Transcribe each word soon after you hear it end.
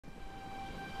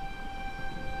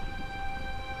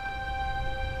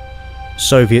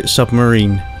Soviet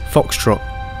Submarine, Folkestone,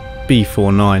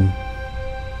 B49.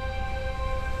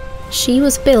 She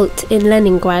was built in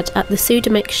Leningrad at the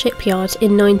SubEx shipyard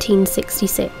in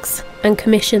 1966 and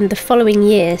commissioned the following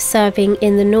year, serving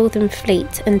in the Northern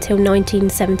Fleet until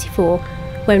 1974,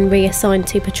 when reassigned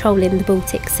to patrolling the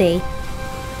Baltic Sea.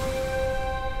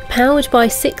 Powered by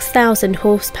 6,000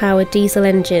 horsepower diesel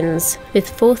engines with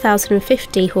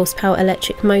 4,050 horsepower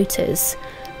electric motors,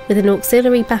 with an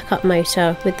auxiliary backup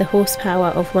motor with the horsepower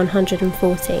of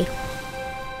 140.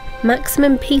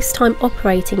 Maximum peacetime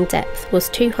operating depth was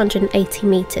 280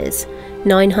 metres,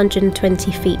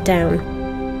 920 feet down.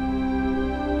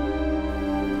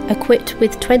 Equipped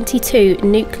with 22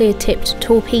 nuclear-tipped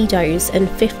torpedoes and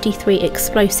 53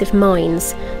 explosive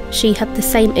mines, she had the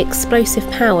same explosive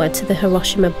power to the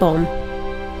Hiroshima bomb.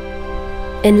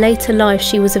 In later life,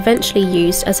 she was eventually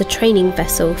used as a training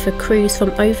vessel for crews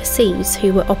from overseas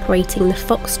who were operating the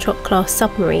Folkestone-class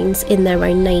submarines in their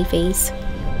own navies.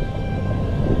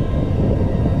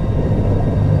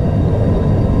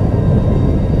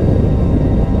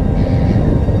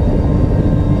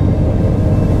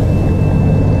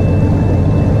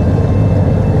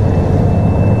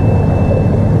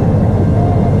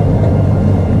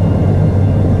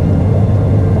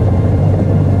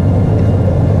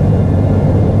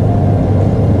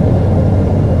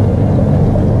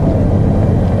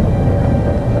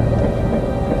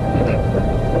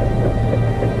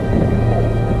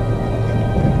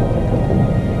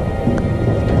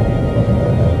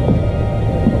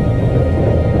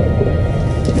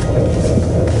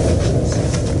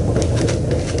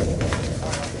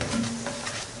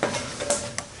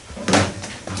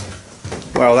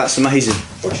 Wow, that's amazing.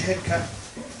 Watch your head, Cat.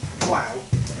 Wow.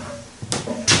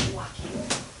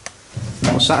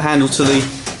 What's that handle to the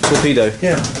torpedo?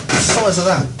 Yeah, the size of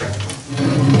that.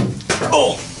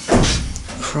 Oh!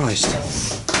 Christ.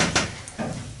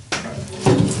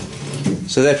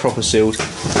 So they're proper sealed?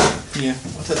 Yeah,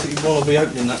 I don't think you want to be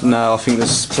opening that. No, I think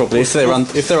there's probably, if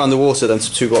they're underwater, then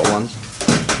two got one.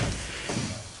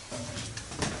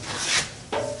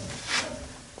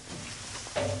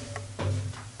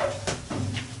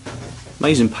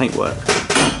 Amazing paintwork.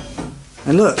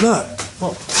 And look.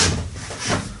 What?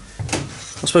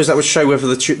 I suppose that would show whether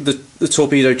the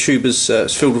torpedo tube is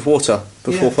filled with water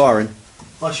before firing.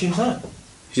 I assume so.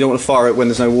 You don't want to fire it when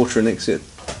there's no water in it, 'cause it'd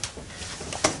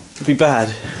be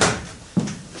bad.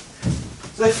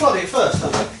 So they flood it first,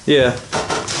 don't they? Yeah.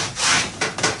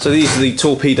 So these are the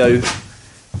torpedo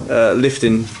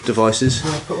lifting devices.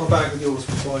 I'll put my bag with yours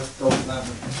before I go with that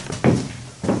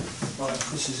one. Right,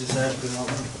 this is his hair.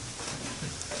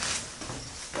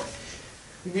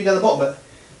 Have you done the bottom bit?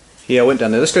 Yeah, I went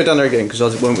down there. Let's go down there again, because I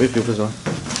went with you as well.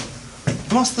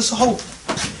 There's a whole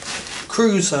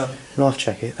cruise. Knife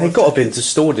check it. They've got to be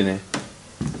stored in here.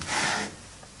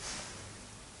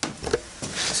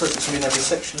 So it's in every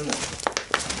section, isn't it?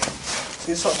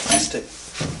 See, it's like plastic.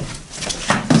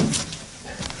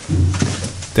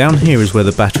 Down here is where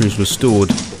the batteries were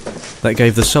stored. That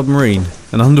gave the submarine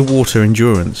an underwater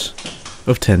endurance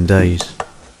of 10 days.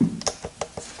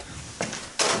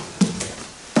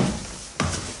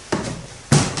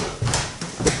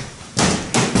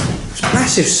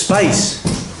 Massive space.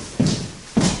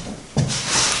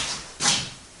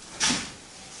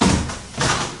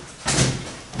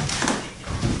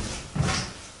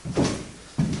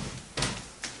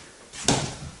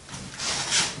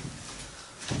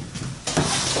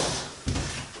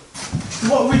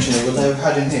 What originally would they have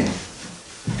had in here?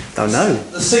 Don't know.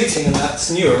 The seating and that's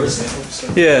newer, isn't it?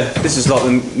 Obviously. Yeah, this is like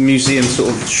the museum sort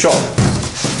of shop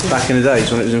back in the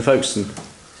days when it was in Folkestone.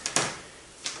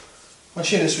 I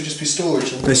assume this would just be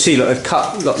storage. They see, like, they've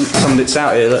cut like, some bits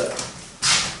out here. Look.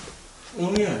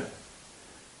 Oh yeah.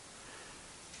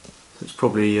 It's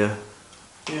probably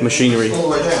machinery. All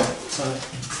the way down. So.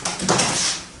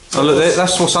 Oh look,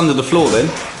 that's what's under the floor then.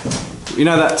 You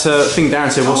know that thing down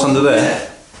here, what's under there? Yeah.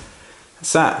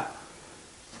 What's that?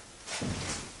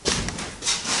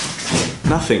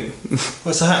 Nothing.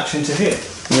 Well, it's a hatch into here.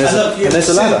 And there's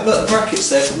a ladder. Look, the brackets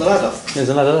there from the ladder. There's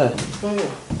a ladder there. Oh yeah.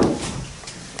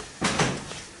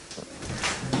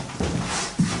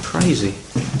 Crazy.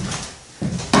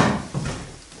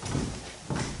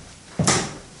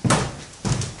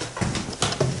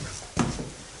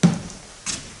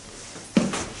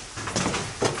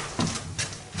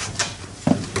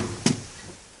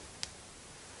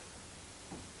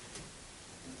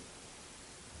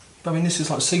 I mean, this is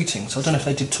like seating, so I don't know if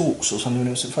they did talks or something when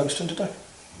it was at Folkestone today.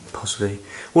 Possibly.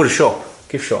 What a shop.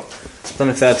 Gift shop. I don't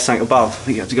know if they had something above. I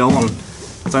think you had to go on.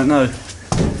 I don't know.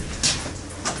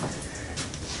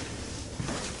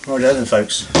 Right then,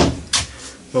 folks.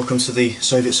 Welcome to the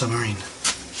Soviet Submarine.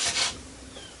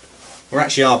 We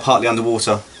actually are partly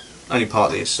underwater. Only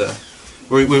partly. It's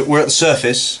we're at the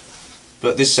surface,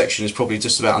 but this section is probably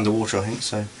just about underwater, I think.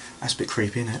 So that's a bit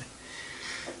creepy, isn't it?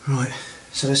 Right.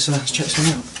 So let's check this one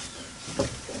out.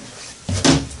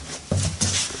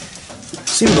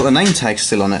 It's even got the name tag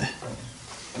still on it.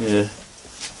 Yeah.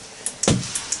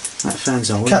 That fan's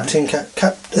old. Captain's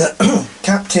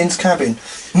cabin.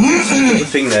 The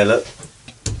thing there, look.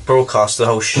 Broadcast the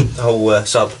whole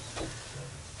sub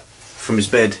from his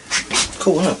bed.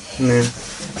 Cool, isn't it? Yeah.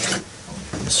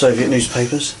 Soviet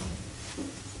newspapers.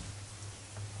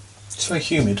 It's very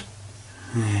humid.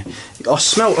 Yeah. I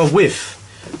smelt a whiff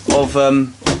of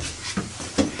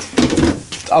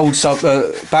old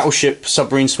battleship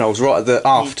submarine smells right at the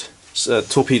aft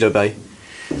torpedo bay.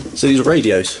 So these are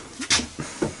radios.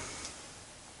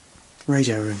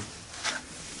 Radio room.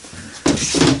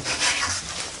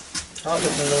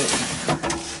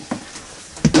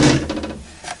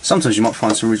 Sometimes you might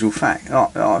find some original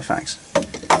artifacts.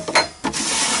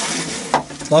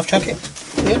 Life jacket?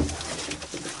 Yeah.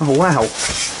 Oh wow.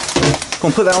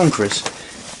 Come on, put that on, Chris.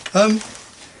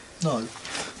 No.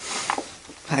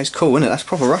 That is cool, isn't it? That's a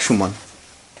proper Russian one.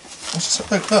 What's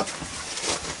this? Look up.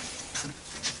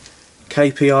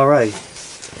 KPRA.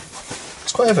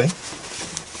 It's quite heavy.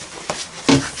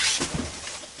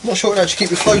 I'm not sure it would actually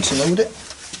keep you floating though, would it?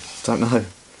 Don't know.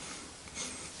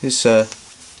 This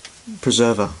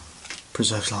preserver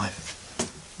preserves life.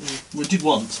 We did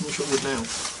once, I'm not sure it would now.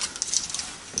 It's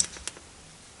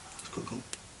quite cool.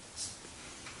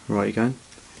 Right, you going?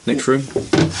 Next room.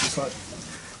 It's like...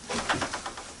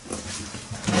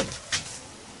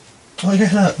 Oh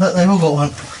yeah, look, they've all got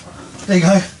one. There you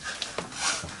go.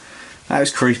 That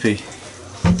was creepy. It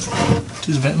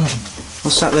is a bit, isn't it?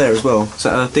 What's that there as well? Is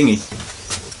that a dinghy?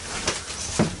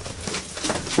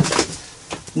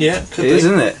 Yeah, could be. It is,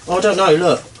 isn't it? Oh, I don't know,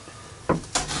 look.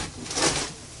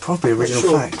 Probably original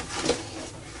Sure. fact.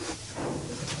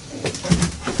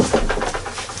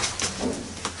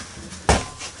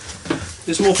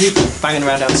 There's more people banging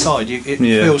around outside. It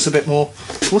Yeah. feels a bit more...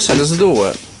 What's that? Does the door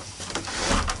work?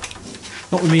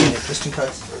 Not with me in it, just in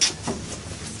case.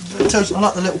 I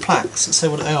like the little plaques that say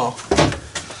what they are.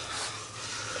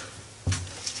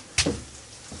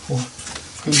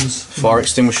 Fire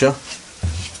extinguisher.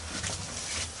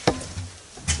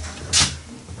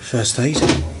 First aid.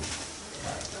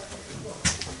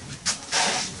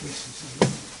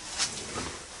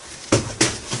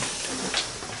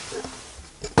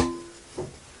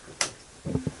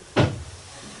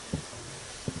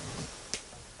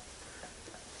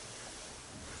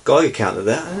 Geiger counter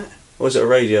there, isn't it? Or is it a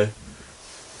radio?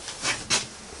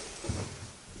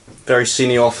 Very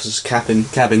senior officers' cabins.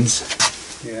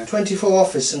 Yeah. 24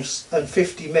 officers and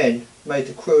 50 men made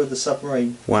the crew of the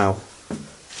submarine. Wow.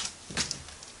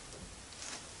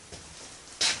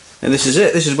 And this is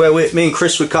it. This is where me and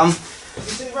Chris would come.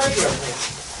 Is it radio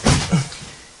here?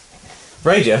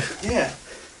 Radio? Yeah.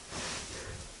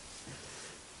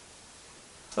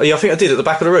 Oh yeah, I think I did at the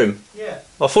back of the room. Yeah.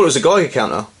 I thought it was a Geiger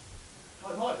counter.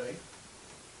 It might be. And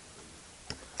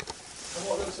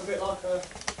what looks a bit like a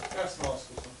gas mask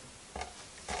or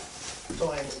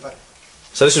something.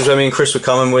 So this is where me and Chris would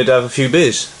come and we'd have a few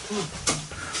beers.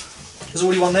 There's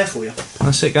already one there for you.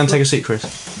 That's it. Go and take a seat, Chris.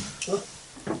 Sure.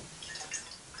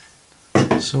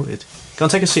 Sorted. Go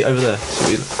and take a seat over there.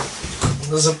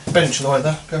 There's a bench right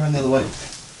there. Go around the other way.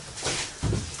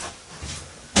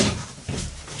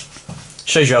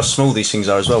 Shows you how small these things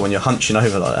are as well when you're hunching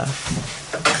over like that.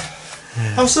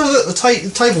 Yeah. Oh, so look, the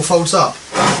table folds up.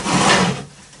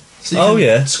 So you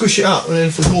can squish it up, and then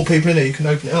if there's more people in there, you can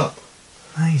open it up.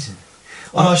 Amazing.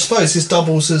 And I suppose this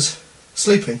doubles as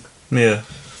sleeping. Yeah.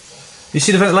 You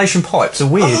see the ventilation pipes are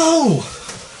weird. Oh!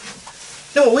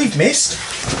 You know what we've missed?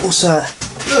 What's that?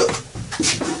 Look.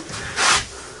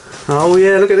 Oh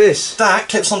yeah, look at this. That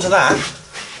clips onto that.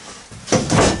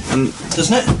 And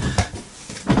doesn't it?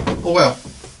 Oh well.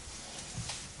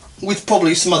 With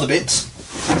probably some other bits.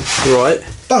 Right.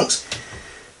 Bunks.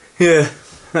 Yeah,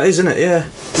 that is, isn't it? Yeah.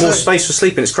 More space for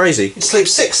sleeping, it's crazy. You sleep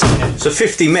 6. So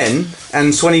 50 men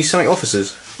and 20 something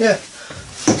officers. Yeah.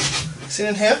 See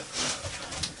in here?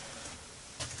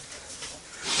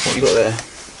 What you got there?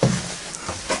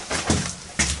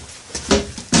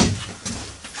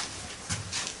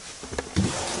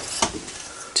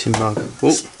 Tin mug.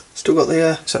 Oh, still got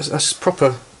the. So that's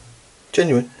proper.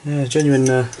 Genuine. Yeah, genuine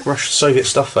Russian Soviet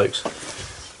stuff, folks.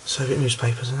 Soviet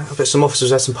newspapers and that. I bet some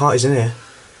officers had some parties in here.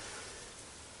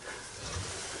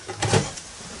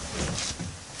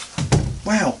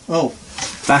 Wow. Oh.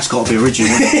 That's got to be original.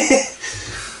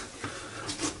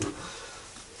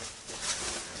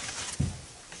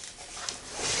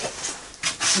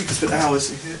 We could spend hours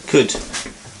here. Could.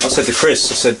 I said to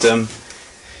Chris, I said, it'd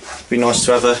be nice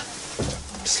to have a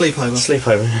sleepover.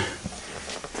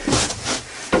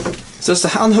 So just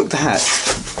to unhook the hatch.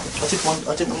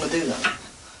 I didn't want to do that.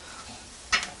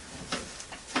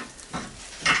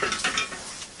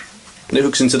 And it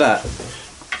hooks into that.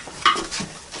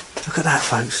 Look at that,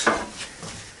 folks.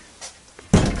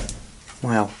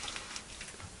 Wow.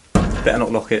 Better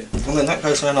not lock it. And then that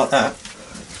goes around like that.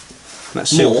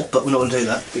 That's more, but we're not going to do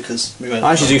that because we won't.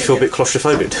 I actually do feel a bit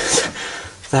claustrophobic.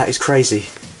 That is crazy.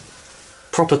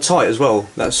 Proper tight as well.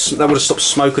 That would have stopped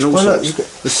smoke and all sorts.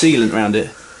 The sealant around it.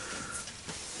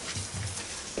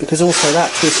 Because also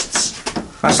that twists.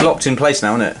 That's locked in place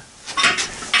now, isn't it?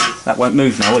 That won't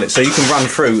move now, will it? So you can run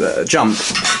through, jump.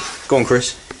 Go on,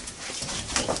 Chris.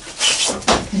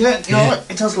 Yeah, you're right.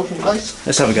 It does lock in place.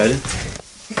 Let's have a go then.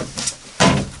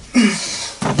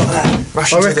 Look at that.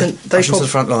 Rush into the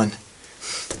front line.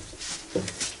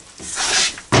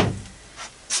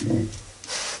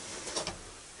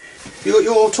 You got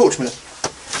your torch minute?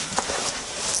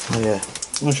 Oh yeah.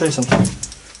 I'm going to show you something.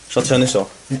 Shall I turn this off?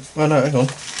 Yeah. Oh no, hang on.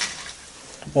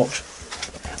 Watch.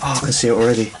 Oh, I can see it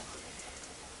already.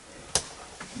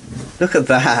 Look at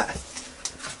that.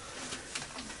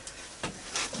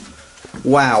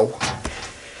 Wow.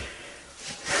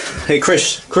 Hey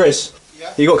Chris,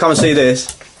 yeah? You got to come and see this.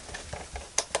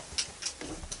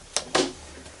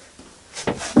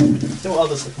 See what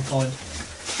others I can find.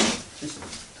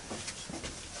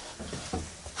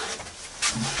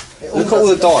 Look at all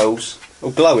the dials,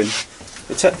 all glowing.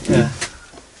 Yeah.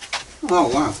 Oh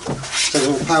wow, so it's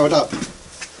all powered up.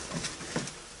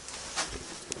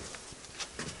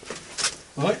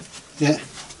 Right? Yeah.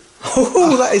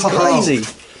 Oh, that is crazy.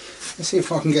 Let's see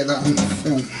if I can get that on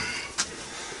film.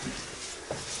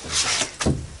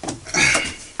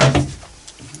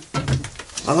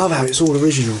 I love how it's all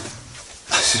original.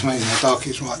 This is amazing how dark it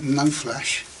is, right? No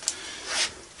flash.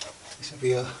 This will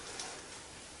be a...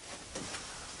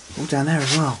 All down there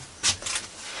as well.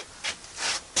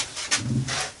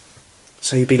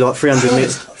 So you'd be like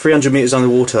 300 metres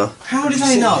underwater. How do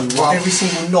they know what every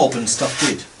single knob and stuff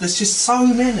did? There's just so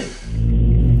many.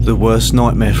 The worst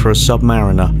nightmare for a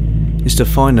submariner is to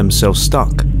find themselves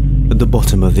stuck at the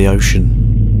bottom of the ocean.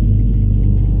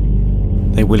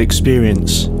 They will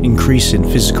experience increasing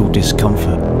physical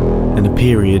discomfort and a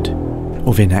period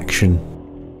of inaction.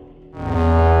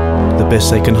 The best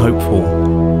they can hope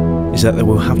for is that they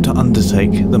will have to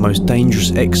undertake the most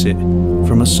dangerous exit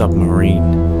from a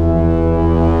submarine.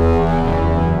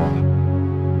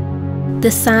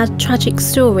 The sad, tragic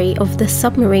story of the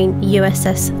submarine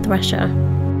USS Thresher.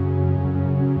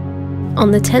 On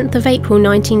the 10th of April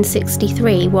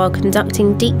 1963, while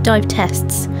conducting deep dive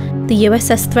tests, the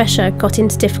USS Thresher got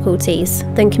into difficulties,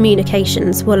 then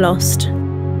communications were lost.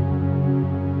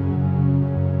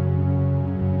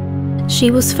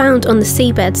 She was found on the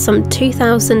seabed some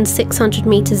 2,600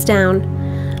 metres down.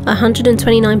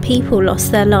 129 people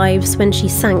lost their lives when she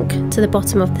sank to the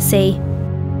bottom of the sea.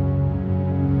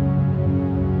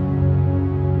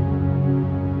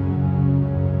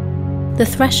 The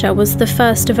Thresher was the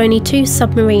first of only 2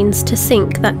 submarines to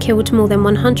sink that killed more than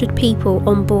 100 people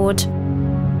on board.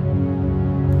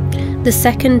 The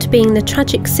second being the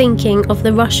tragic sinking of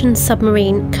the Russian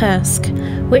submarine Kursk,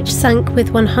 which sank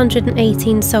with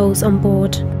 118 souls on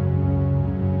board.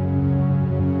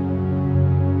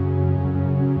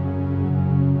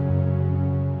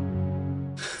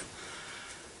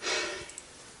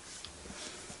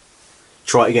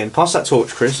 Try it again. Pass that torch,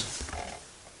 Chris.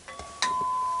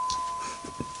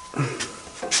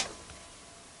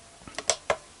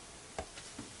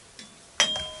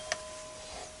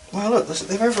 Wow, look,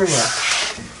 they're everywhere.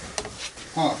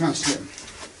 Oh, I can't see them.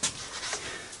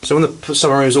 So when the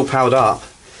submarine was all powered up,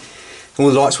 all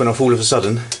the lights went off all of a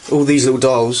sudden, all these little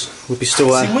dials would be still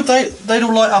there. See, would they'd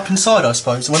all light up inside, I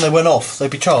suppose, and when they went off,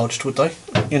 they'd be charged, would they?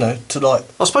 You know, to light.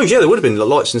 I suppose, yeah, there would have been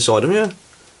lights inside them, yeah.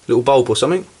 Little bulb or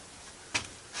something.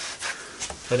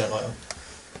 They don't light up.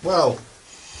 Well,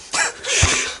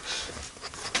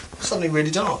 suddenly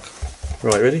really dark.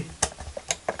 Right, ready?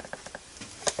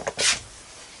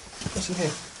 What's in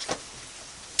here?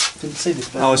 Didn't see this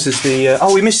bit. Oh, this is the...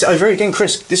 oh, we missed it over here again,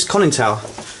 Chris. This conning tower.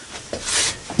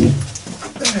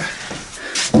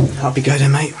 That'll be good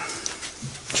then, mate.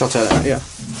 Shall I take that out? Yeah.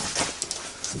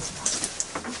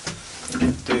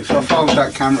 Dude, if I fold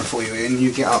that camera for you, Ian,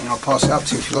 you get up and I'll pass it up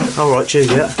to you if you like. Alright, cheers,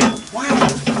 yeah. Wow.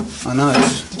 I know.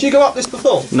 Did you go up this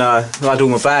before? No, I had all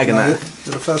my bag and that.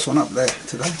 You're the first one up there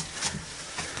today.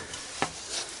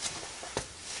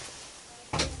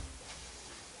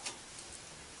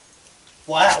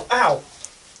 Wow, ow!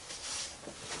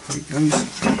 There it goes.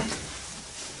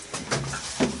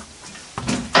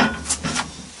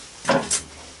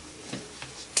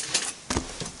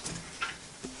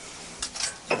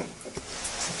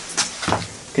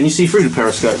 Can you see through the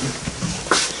periscope?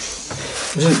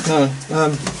 Is it? No.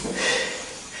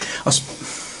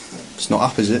 It's not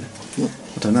up, is it? No.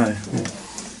 I don't know.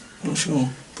 Not sure.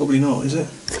 Probably not, is it?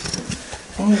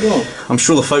 Oh my god. I'm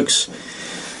sure the folks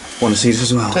want to see this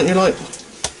as well. Don't you like...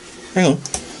 Hang on.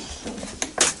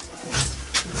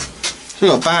 It's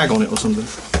got a bag on it or something.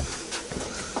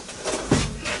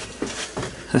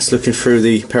 That's looking through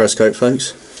the periscope,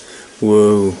 folks.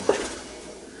 Whoa.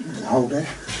 There's a hole there.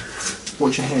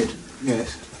 Watch your head.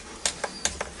 Yes.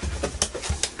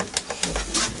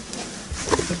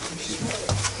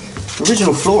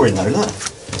 Original flooring though, look.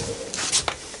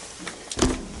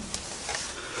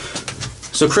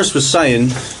 So Chris was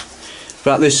saying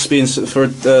about this being for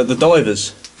the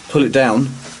divers, pull it down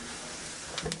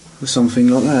or something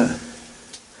like that.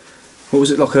 What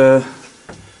was it, like to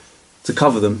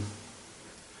cover them?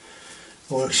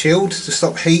 Or a shield to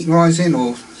stop heat rising,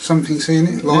 or something, seeing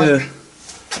it, light. Yeah.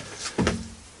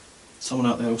 Someone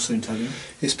out there will soon tell you.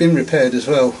 It's been repaired as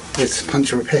well with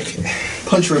puncture repair kit.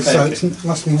 Puncture repair So it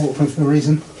must be waterproof for a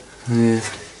reason. Yeah.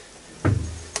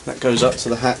 That goes up to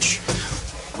the hatch.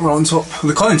 Right on top of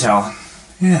the conning tower.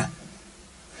 Yeah.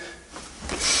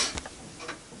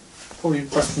 Probably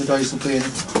back in the days of being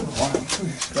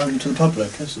going to the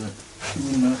public, isn't it?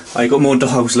 Oh, you got more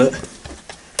dials, look.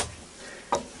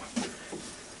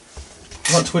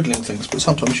 I like twiddling things, but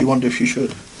sometimes you wonder if you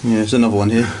should. Yeah, there's another one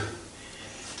here.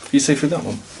 You see through that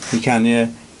one? You can, yeah.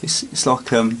 It's like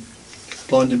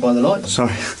Blinded by the light?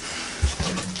 sorry.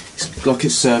 It's like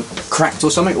it's cracked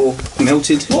or something, or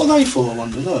melted. What are they for, I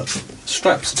wonder? Look.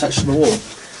 Straps attached to the wall.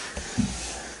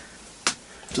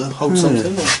 To hold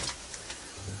something? Or?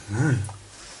 No.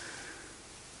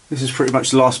 This is pretty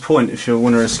much the last point if you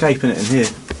want to escape in it in here.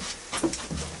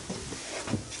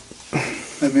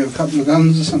 Maybe a couple of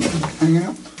guns or something hanging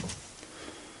out.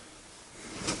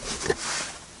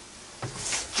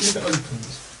 If it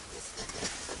opens.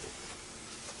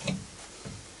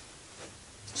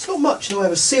 It's not much in the way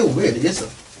of a seal, really, is there?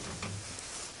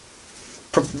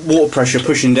 Water pressure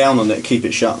pushing down on it to keep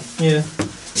it shut. Yeah.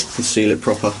 And seal it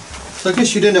proper. So I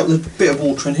guess you'd end up with a bit of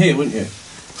water in here, wouldn't you?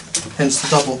 Hence the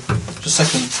double. Just a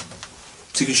second.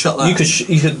 So you can shut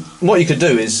that. What you could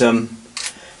do is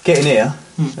get in here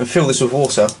and fill this with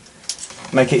water,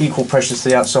 make it equal pressures to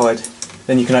the outside,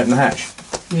 then you can open the hatch.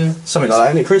 Yeah. Something like that,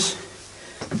 isn't it, Chris?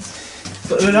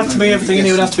 But it would have to be, everything in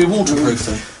here would have to be waterproof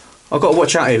then. I've got to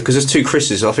watch out here because there's two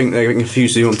Chris's. I think they're getting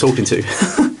confused with who I'm talking to.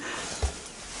 It's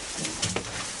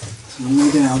a long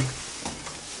way down.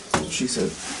 That's what she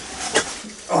said.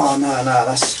 Oh no,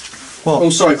 that's. What? Oh,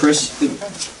 sorry, Chris.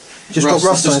 Just got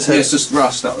rust on his head. Yeah, it's just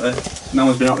rust up there. No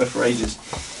one's been up there for ages.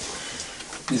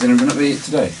 Is anyone up there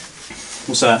today?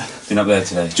 What's that? Been up there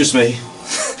today? Just me.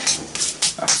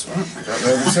 That's alright. I got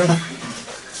there myself.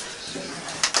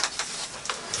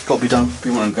 Got to be done.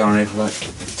 Been wanting to go on here for like 10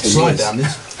 Slide years. down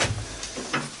this.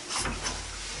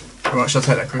 Right, shall I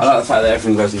take that, Chris? I like the fact that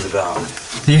everything goes in the dark.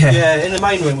 Yeah. Yeah, in the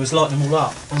main room was lighting them all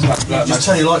up. Like You just most-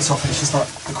 turn your lights off and it's just like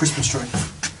a Christmas tree.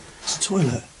 It's a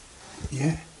toilet.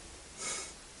 Yeah.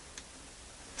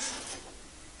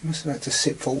 You must have had to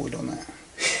sit forward on that.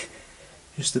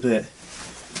 Just a bit.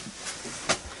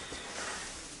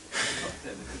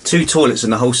 2 toilets in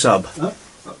the whole sub. Oh.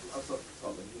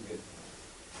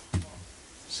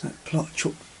 Is that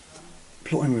plotting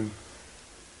room?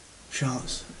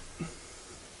 Sharks.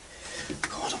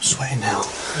 God, I'm sweating now.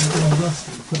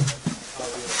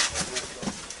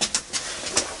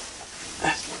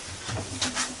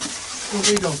 What have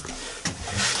you done?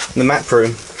 The map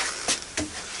room.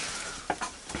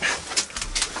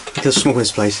 Look at the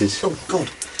smallest places. Oh God!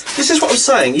 This is what I'm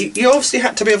saying. You obviously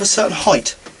had to be of a certain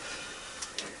height,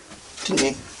 didn't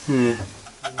you? Yeah.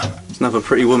 There's another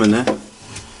pretty woman there.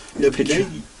 No picture.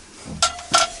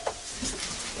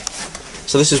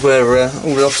 So this is where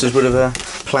all the officers would have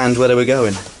planned where they were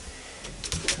going.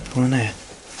 One in there.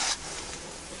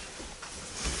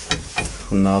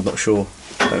 Oh, no, I'm not sure.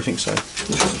 I don't think so.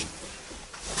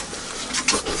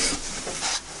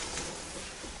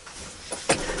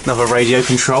 Another radio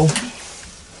control.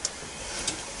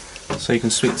 So you can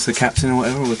speak to the captain or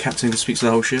whatever, or the captain can speak to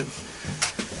the whole ship.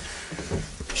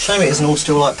 Shame it isn't all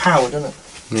still like powered, isn't it?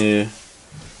 Yeah.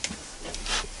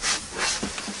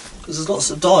 Because there's lots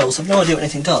of dials. I've no idea what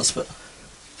anything does, but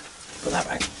put that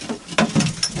back.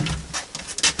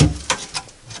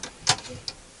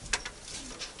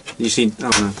 You see?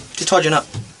 Oh no. Just tidying up.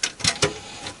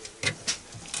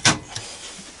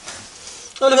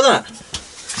 Oh, look at that!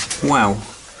 Wow.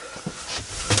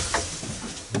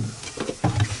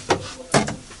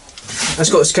 Let's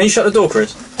go. Can you shut the door,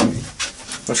 Chris?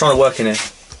 I'm trying to work in here.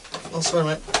 Oh, sorry,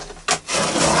 mate.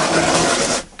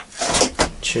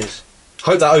 Cheers.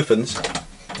 Hope that opens.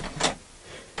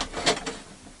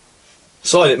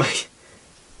 Slide it, mate.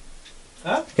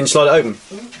 Huh? Can you slide it open?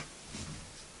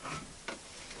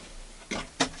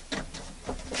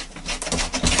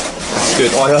 That's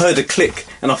good. I heard a click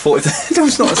and I thought that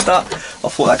was not a start. I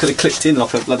thought that could have clicked in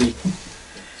like a bloody.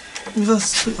 I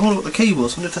wonder what the key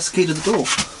was. I wonder if that's the key to the door.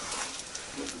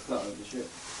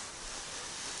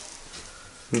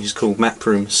 Which is called map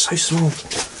room. So small.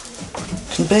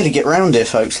 Can barely get round here,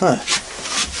 folks. Look.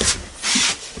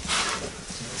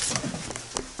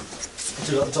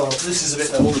 Do like the dials. This is a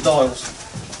bit there, all the dials.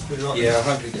 Really like Yeah, I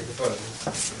hope you get the photo.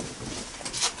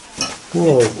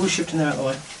 Whoa. We're shifting there out the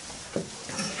way.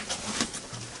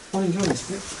 I didn't go in this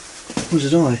bit. What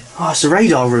did I? Oh, it's the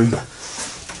radar room.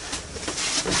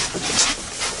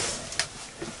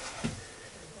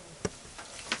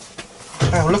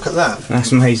 Oh, look at that.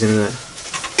 That's amazing, isn't it?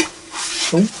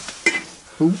 Oh.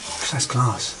 Oh. That's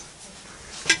glass.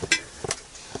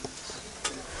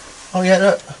 Oh yeah,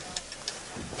 look.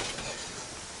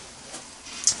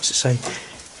 What's it say?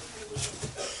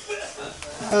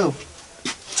 Oh.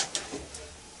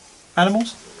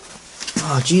 Animals?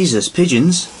 Oh, Jesus,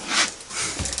 pigeons.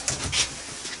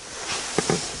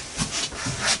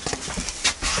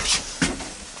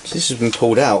 So this has been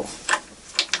pulled out.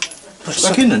 Push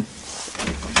back in then.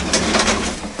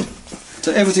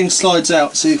 So everything slides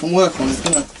out so you can work on it,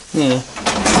 doesn't it? Yeah.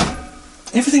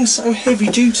 Everything's so heavy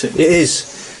duty. It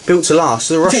is. Built to last.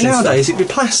 The I think Russians nowadays it'd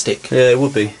be plastic. Yeah, it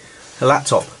would be. A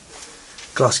laptop.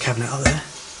 Glass cabinet up there.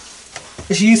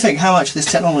 So you think how much of this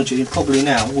technology probably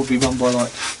now would be run by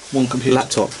like one computer?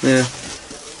 Laptop, yeah.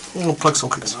 Oh, plug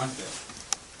sockets.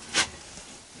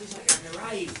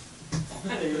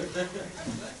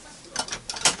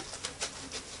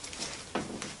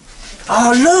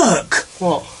 Oh, look!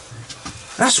 What?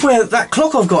 That's where that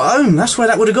clock I've got at home, that's where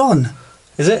that would have gone.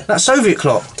 Is it? That Soviet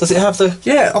clock. Does it have the...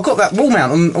 Yeah, I've got that wall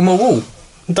mount on my wall.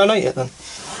 Donate it then.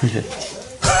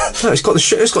 Look,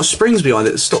 it's got springs behind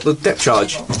it that stop the depth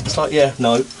charge. It's like, yeah,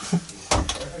 no.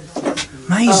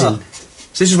 Amazing.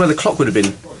 So this is where the clock would have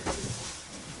been.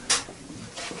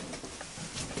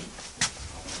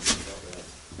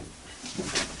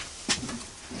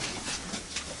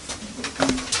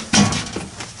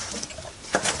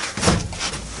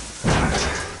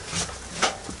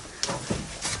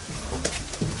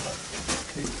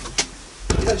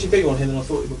 It's actually bigger on here than I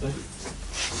thought it would be.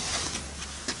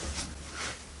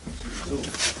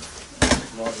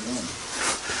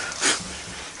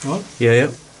 Right? Yeah,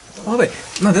 yeah. Are they?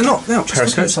 No, they're not. They're not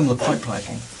periscopes. Some of the pipe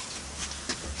piping.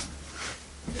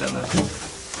 Don't know.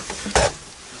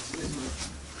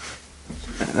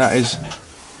 That is.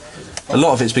 A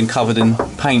lot of it's been covered in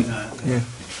paint. Yeah.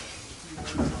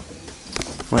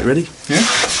 Right, ready? Yeah.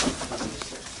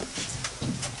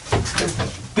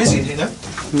 Busy in here now.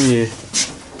 Yeah.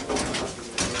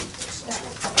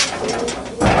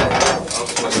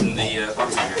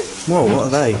 Whoa, what are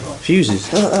they? Fuses.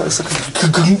 Oh, that's like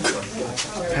a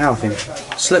Power thing.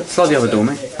 Slide the other door,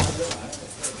 mate.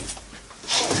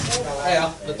 Hey,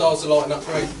 the dials are lighting up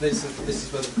great. This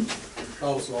is where the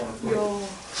dials light up great.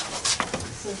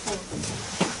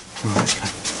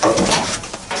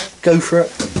 Go for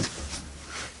it.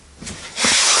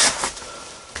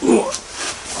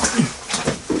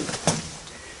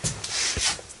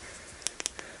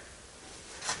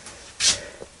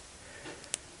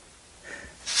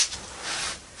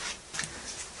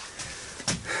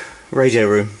 Radio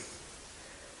room.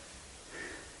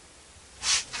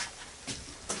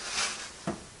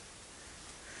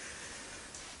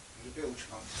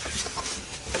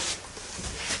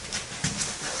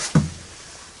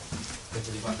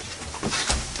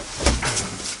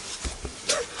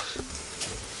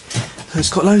 It's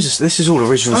got loads of. This is all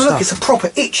original Oh stuff. look, it's a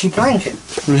proper itchy blanket.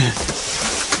 Yeah.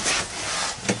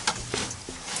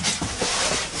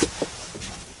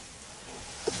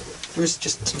 There is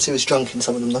just some serious junk in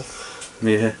some of them though.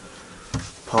 Yeah.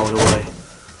 Piled away.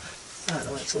 But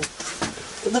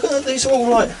look at that, these are all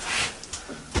like...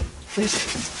 These...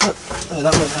 Look, oh,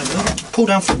 that won't have it. Pull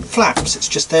down flaps, it's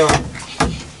just there.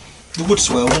 The wood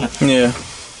swell, isn't it? Yeah.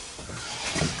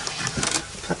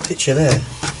 That picture there.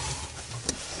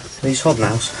 These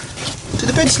hobnails. Did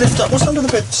the beds lift up? What's under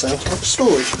the bed, Sam? Like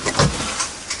storage?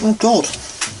 Oh god.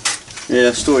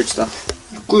 Yeah, storage stuff.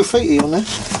 Graffiti on there.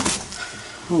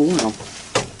 Oh wow.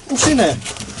 What's in there?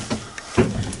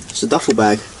 It's a duffel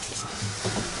bag. I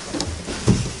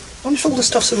wonder if all this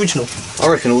stuff's original. I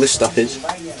reckon all this stuff is.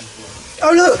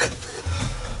 Oh look!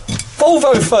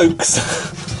 Volvo, folks!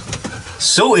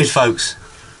 Sorted, folks.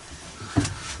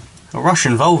 A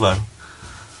Russian Volvo.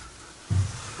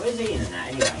 Where's Ian and that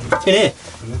anyway? In here.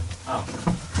 Oh.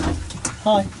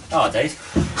 Hi. Oh, dude.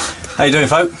 How you doing,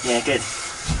 folk? Yeah, good.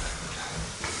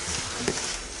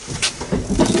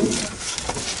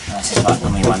 This is like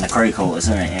when we won the crew quarters,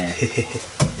 isn't it? Yeah.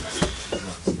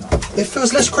 It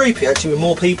feels less creepy actually with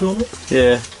more people on it.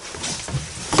 Yeah.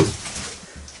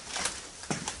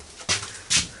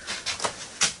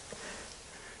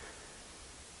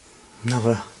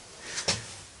 Another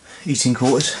eating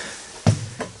quarters.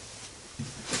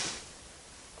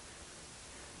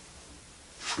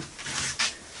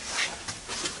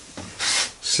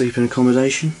 Sleeping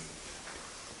accommodation.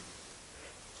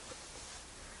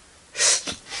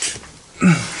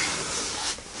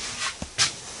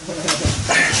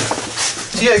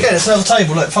 So yeah, again, it's another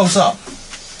table. Look, it folds up.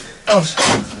 Oh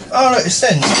look, it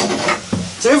extends.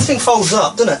 So everything folds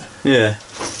up, doesn't it? Yeah.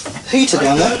 Heater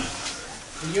down there.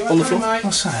 On the floor.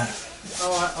 What's that?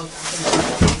 Alright, I'll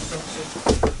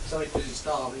sorry because it's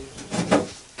dark.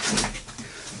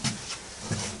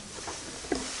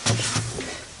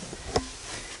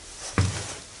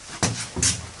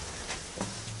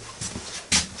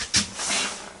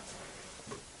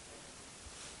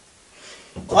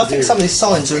 I think some of these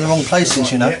signs are in the wrong places,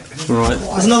 you know. Right.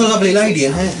 There's another lovely lady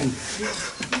in here.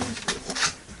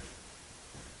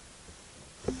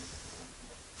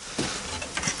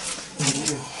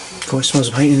 God, it smells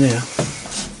of paint in there.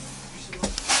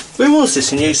 When was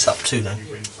this in use up to then?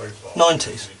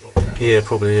 90s? Yeah,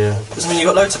 probably, yeah. Because I mean, you've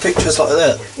got loads of pictures like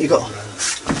that. You got.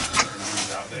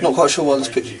 Not quite sure what this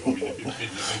picture.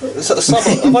 Is that the sub?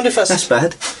 I wonder if that's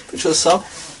bad. Picture of the sub.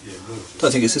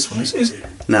 Don't think it's this one, is it?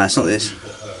 Nah, it's not this.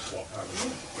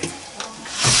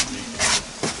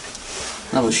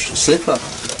 Another slipper.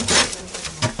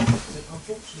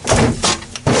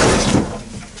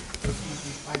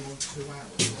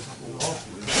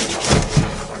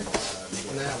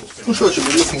 I'm sure I should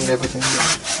be looking at everything.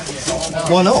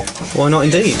 Why not? Why not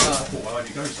indeed?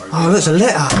 Oh, there's a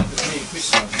letter.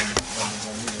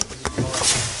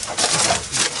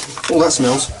 Oh, that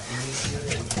smells.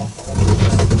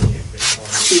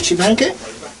 Itchy blanket.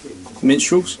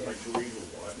 Minstrels?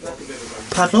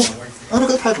 Padlock. Oh, look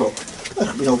at the padlock. That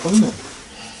could be an old one, isn't it?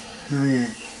 Oh, yeah.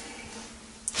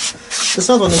 There's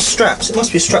another one in straps. It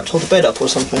must be strapped to hold the bed up or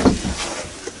something.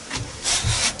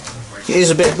 It is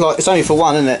a bit like, it's only for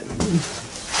one, isn't it?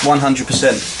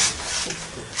 100%.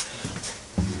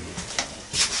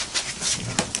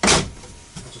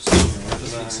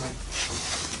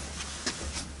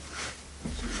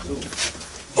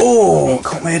 Oh,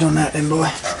 caught my head on that then, boy.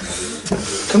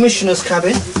 Commissioner's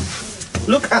cabin.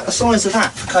 Look at the size of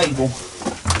that cable.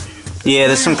 Yeah,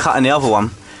 there's some cut in the other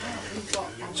one.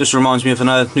 Just reminds me of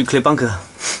a nuclear bunker.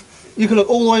 You can look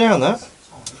all the way down that.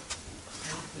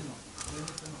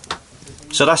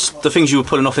 So that's the things you were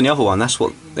pulling off in the other one, that's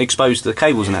what exposed the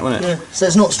cables and that, wasn't it? Yeah, so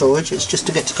it's not storage, it's just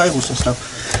to get to cables and stuff.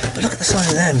 But look at the size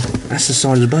of them. That's the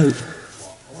size of the boat.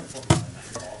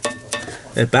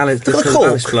 They're ballast, Look at the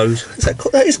ballast cork. flows. Is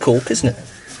that is cork, isn't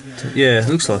it? Yeah,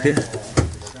 looks like it.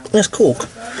 There's cork.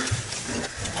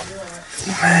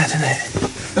 Mad, isn't it?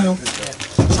 Oh.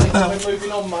 We're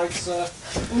moving on, mate.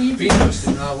 Will be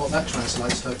interested to know what that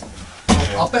translates to?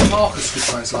 I bet Marcus could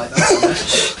translate that. I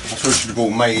thought you should have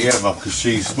brought May over because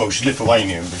she's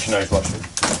Lithuanian, but she knows Russian.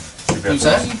 Who's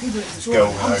that? This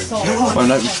girl knows.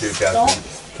 Won't open. She'll be able to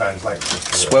translate.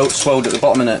 Swelled at the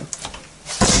bottom, innit?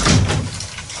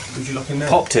 Could you look in there?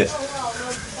 Popped it.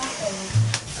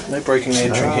 No breaking the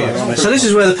entry here. So this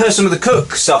is where the person with the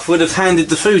cook stuff would have handed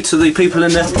the food to the people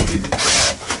in there.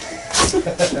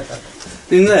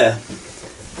 In there.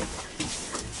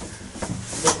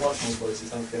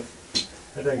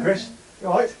 How you doing, Chris? You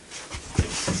alright?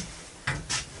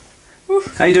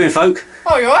 How you doing, folk?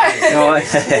 Oh, you're right. You alright?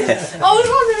 I was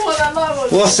wondering what that light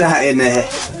was. What's that in there?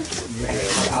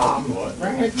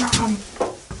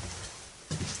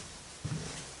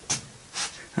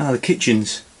 Oh, the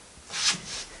kitchens.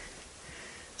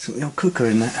 It's got the old cooker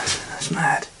in that. That's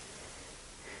mad.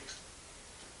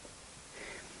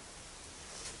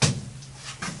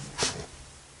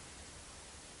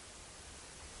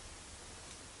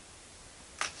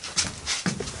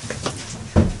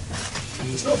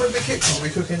 It's not a very big kitchen to be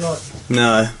cooking like.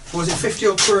 No. Was it 50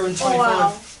 odd crew and 25? Oh,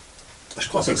 wow. That's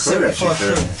quite a crew 75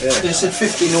 actually. crew. They said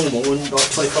 50 normal and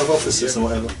like 25 officers or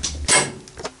whatever.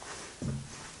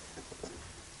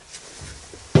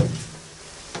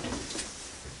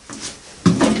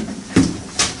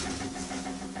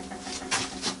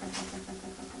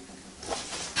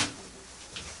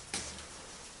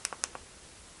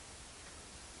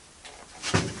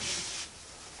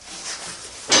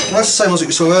 That's the same as what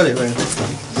we saw earlier, Ian.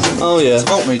 Oh yeah. It's a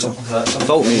voltmeter.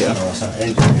 Voltmeter.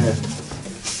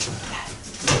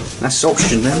 That's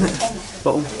oxygen then, isn't it?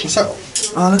 Bottom. What's that?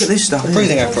 Oh, look at this stuff.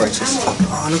 Breathing apparatus.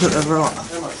 Oh, look at the rot.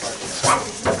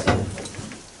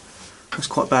 That's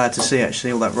quite bad to see,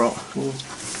 actually, all that rot.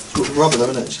 It's got rubber though,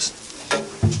 isn't it? Just.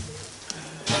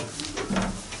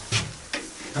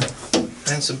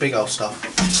 And some big old stuff.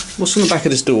 What's on the back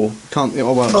of this door? Can't.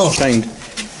 Oh well, it's chained.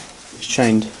 It's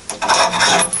chained.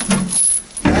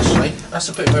 Actually, that's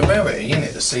a bit of a rarity, isn't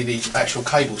it, to see the actual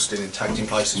cable still intact in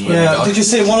places where Yeah. Did you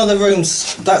see one of the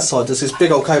rooms that side? There's this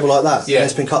big old cable like that. Yeah. And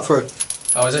it's been cut through.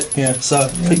 Oh, is it? Yeah. So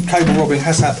cable robbing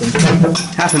has happened.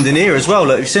 Happened in here as well.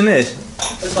 Look, you've seen this.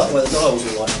 It's like where the dials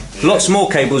are like. Lots more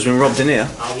cables been robbed in here.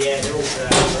 Oh yeah, they're all.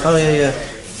 Oh yeah.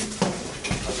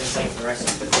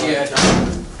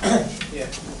 Yeah.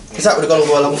 Because that would have gone all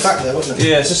the way along the back there, wouldn't it?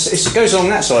 Yeah, it goes along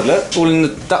that side. Look, all in the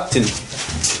ducting.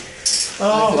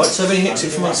 Oh, right. So everything hits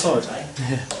it from that side.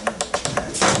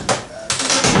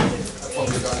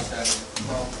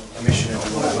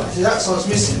 See, that side's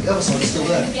missing. The other side's still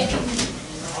there.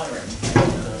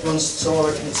 Runs, so I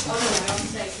reckon it's.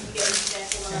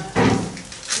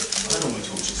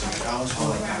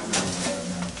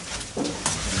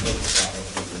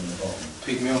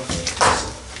 Pick me off.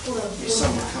 There's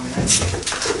someone coming out.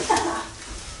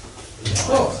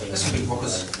 Oh, there's some big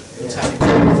rockers.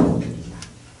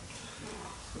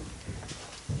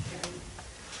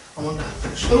 I wonder.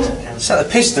 Is that the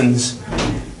pistons?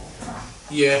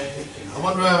 Yeah. I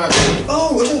wonder how actually.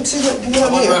 Oh, I didn't see that. I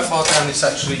wonder how far down this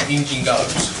actually engine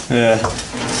goes. Yeah.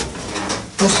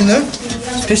 What's in there?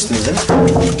 It's pistons, isn't it?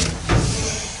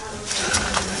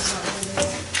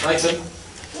 Nathan?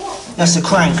 That's the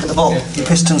crank at the bottom. Yeah. Your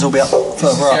pistons will be up further This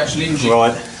is the up. actual engine.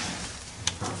 Right.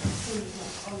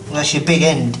 That's your big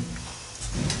end.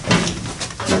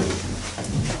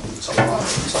 Top part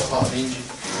of the engine.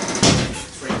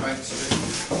 3 cranks of it.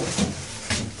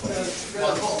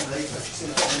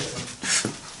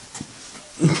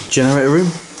 Generator room.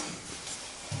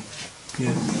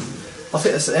 Yeah. I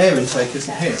think that's the air intake,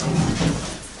 isn't it? Here.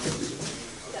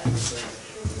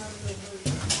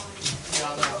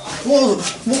 What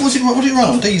was it? What did it run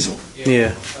on? Diesel.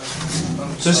 Yeah.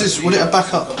 So this is, would it have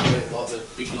backup?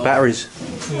 Batteries.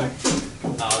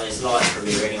 Oh, there's lights from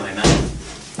here anyway, mate.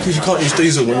 Because you can't use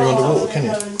diesel when you're underwater, can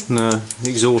you? No,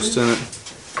 exhaust, isn't it?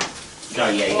 Go,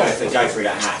 yeah, go through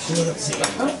that hatch. And see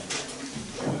anyway.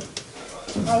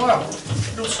 Oh wow.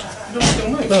 It'll still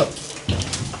move. Look.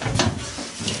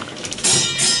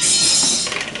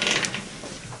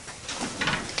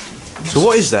 So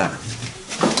what is that?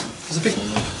 There's a big one.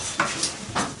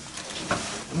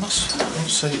 It must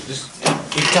see.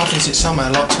 It governs it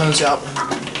somehow. Like turns it up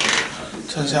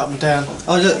and down.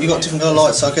 Oh look, you got different colour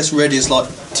lights, so I guess red is like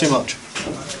too much.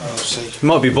 Oh, see. It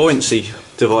might be buoyancy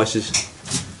devices.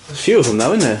 There's a few of them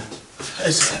though, isn't there?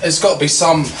 It's got to be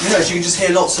some. You know, so you can just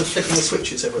hear lots of flicking the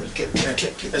switches everywhere. Click, click,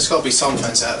 click, click. There's got to be some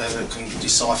fans out there that can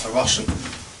decipher Russian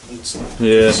and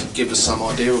Yeah. give us some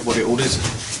idea of what it all is.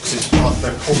 Because it's like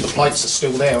all the plates are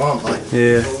still there, aren't they?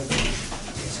 Yeah.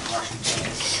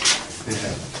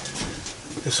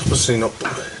 It's obviously not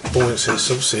buoyancy. It's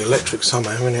obviously electric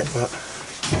somehow, isn't it? But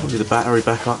Probably the battery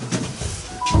backup.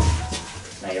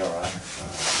 No, you're alright.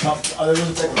 Oh, there was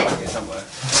a big one here somewhere.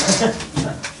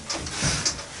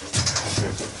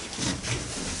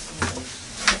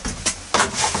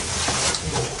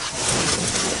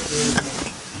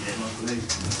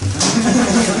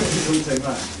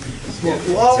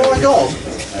 Oh my god!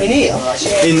 In here?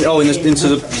 Into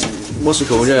the what's it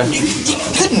called? Yeah.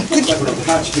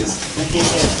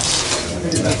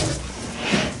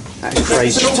 That's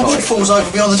crazy. So the wood falls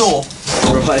over behind the door.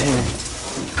 Right here.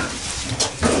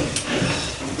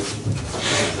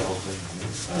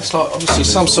 it's like obviously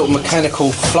some sort of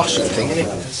mechanical flushing thing, isn't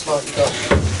it? It's like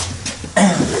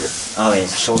Oh,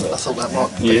 it's short. I thought that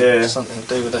might be Yeah. something to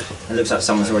do with it. It looks like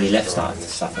someone's already left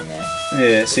stuff in there.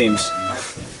 Yeah, it seems.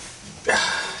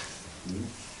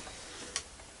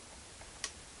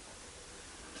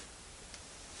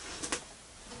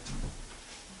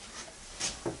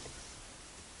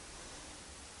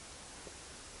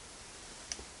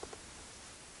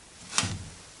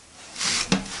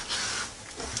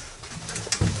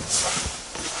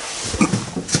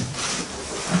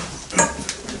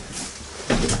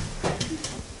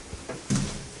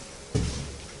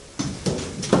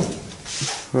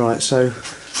 Right, so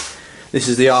this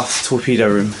is the aft torpedo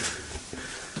room.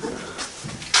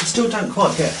 I still don't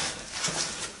quite get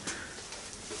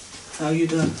how you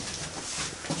do.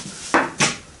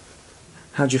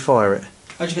 How'd you fire it?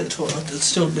 How'd you get the torch?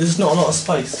 Still, there's not a lot of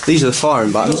space. These are the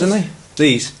firing buttons, aren't they?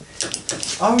 These.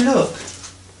 Oh look,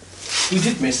 we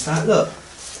did miss that. Look,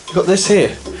 you've got this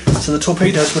here. So the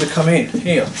torpedoes would have come in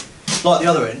here, like the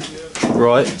other end.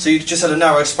 Right. So you just had a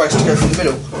narrow space to go through the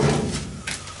middle.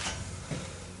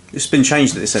 It's been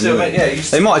changed at this end, So, hasn't it? yeah, it used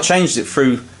to- They might have changed it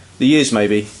through the years,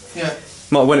 maybe. Yeah.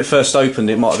 When it first opened,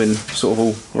 it might have been sort of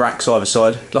all racks either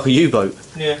side, like a U-boat.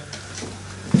 Yeah.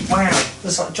 Wow,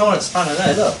 there's like a giant spanner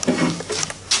there, look.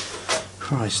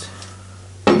 Christ.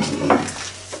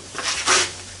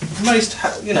 Amazed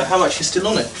how, you know, how much is still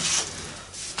on it.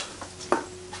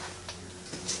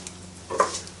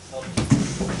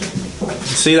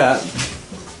 See that?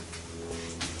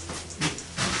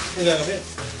 You go a bit.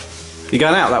 You're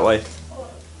going out that way?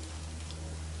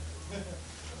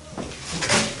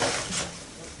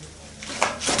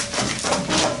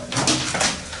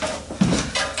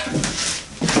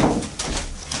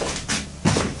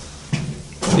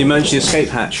 The emergency escape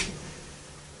hatch.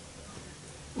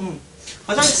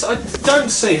 I don't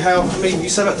see how. I mean, you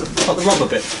said about the rubber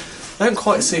bit. I don't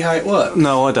quite see how it works.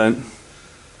 No, I don't.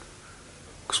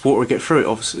 Because water would get through it,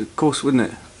 obviously, of course,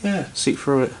 wouldn't it? Yeah. Seep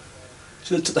through it.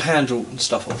 So they took the handle and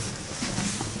stuff off.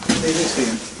 See this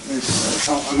here?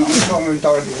 I'm not remembering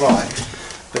directly right,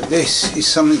 but this is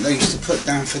something they used to put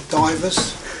down for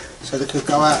divers, so they could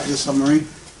go out of the submarine.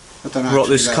 I don't know. Right,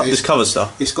 this cover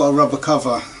stuff. It's got a rubber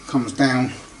cover, comes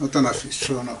down. I don't know if it's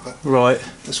true or not, but Right.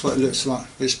 that's what it looks like.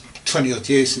 It's 20 odd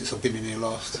years since I've been in here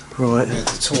last. Right. We had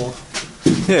the tour,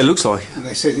 Yeah, it looks like. and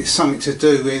they said it's something to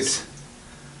do with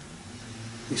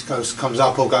this comes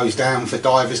up or goes down for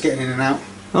divers getting in and out.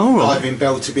 Oh, right. Diving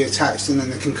bell to be attached, and then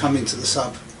they can come into the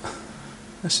sub.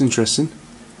 That's interesting.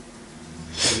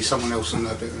 Maybe someone else will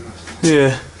know better than us.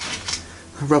 Yeah.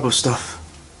 Rubber stuff.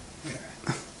 Yeah.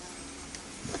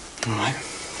 Alright.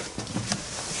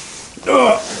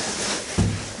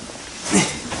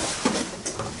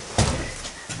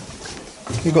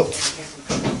 You've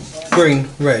got green,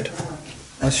 red.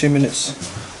 I'm assuming it's.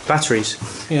 Batteries.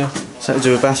 Yeah. Something to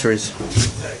do with batteries.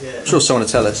 I'm sure someone will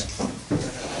tell us.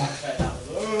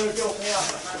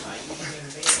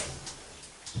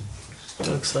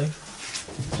 Dog safe.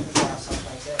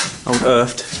 Oh,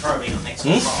 earthed.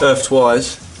 Earthed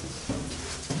wires.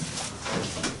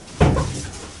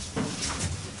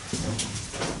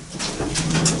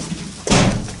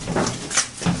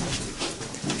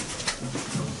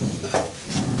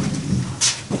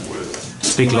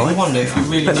 Big I light. wonder if you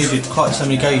really needed quite so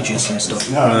many gauges and stuff.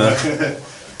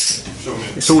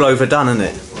 It's all overdone, isn't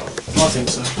it? I think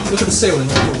so. Look at the ceiling.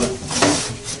 Look at all that.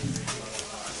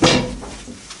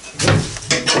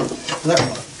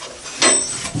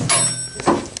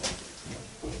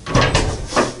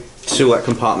 See all that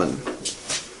compartment.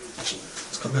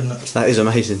 It's quite good, isn't it? That is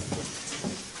amazing.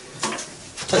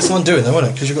 Takes someone doing though, won't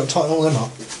it? Because you've got to tighten all them up.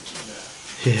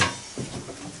 Yeah.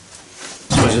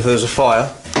 I suppose if there was a fire,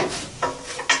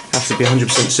 have to be 100%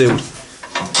 sealed. If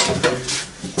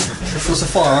there was a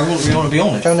fire, I wouldn't really want to be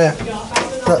on it. Down there.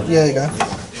 Look, yeah, there you go.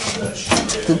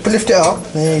 Lift it up.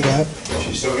 There you go.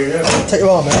 Take your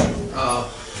arm out.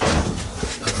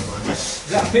 Is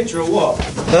that a picture or what?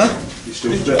 Huh? You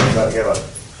still split that together?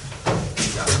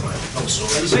 Have you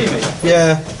seen me?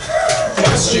 Yeah.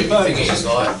 Stupid thing is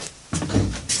like.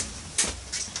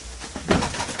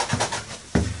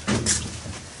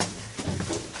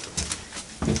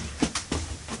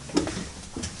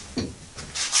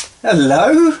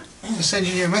 Hello? I'm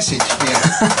sending you a message. Yeah.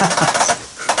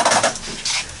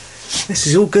 This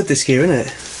is all good, this gear, isn't it?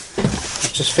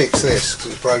 I've just fixed this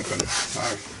because it's broken. So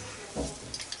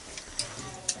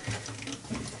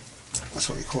that's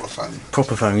what you call a phone.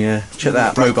 Proper phone, yeah. Check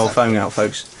that mobile phone out,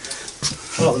 folks.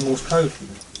 I like the Morse code.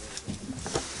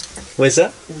 Where's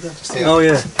that? Just here. Oh,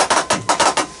 yeah.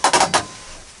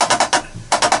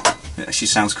 It actually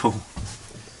sounds cool.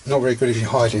 Not very good if you're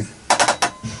hiding.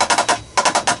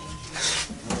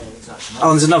 Oh,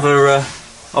 there's another.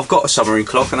 I've got a submarine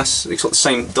clock, and it's got the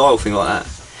same dial thing like that.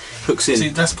 Hooks in. See,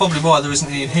 that's probably why there isn't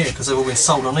any in here, because they've all been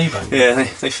sold on eBay. Yeah,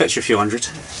 they fetch you a few hundred.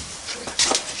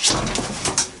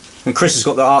 And Chris has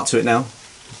got the art to it now.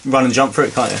 Run and jump through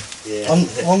it, can't you? Yeah.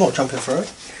 I'm not jumping through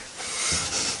it.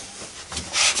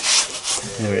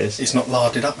 There it is. It's not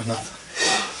larded up enough.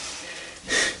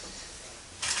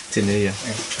 Didn't hear you.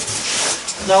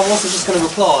 No, I wasn't just going to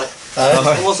reply.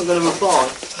 I wasn't going to reply.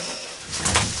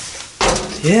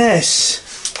 Yes!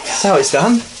 That's how it's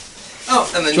done. Oh,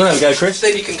 and then Do you want to go, Chris?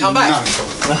 then you can come back. No,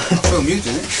 I'll film you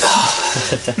doing it.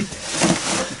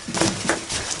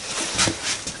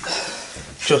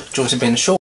 Do you want to be in the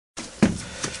short?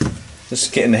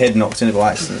 Just getting the head knocked in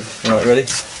by accident. Right, ready?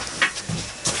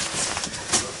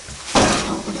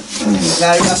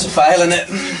 No, that's a fail, isn't it?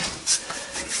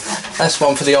 That's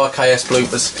one for the IKS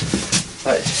bloopers.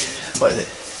 Wait, what is it?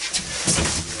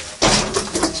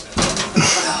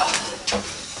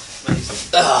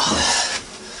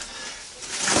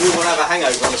 You want to have a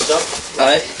hangover on the stuff?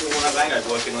 Hey? You want to have a hangover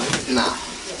working on it? Nah.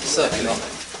 Circular.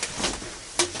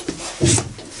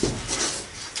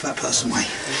 That person way.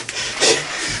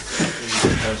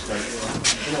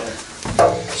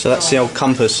 So that's the old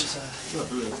compass.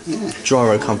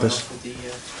 Gyro compass.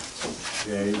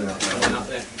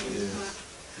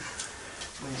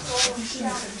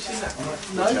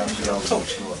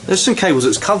 There's some cables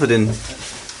that's covered in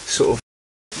sort of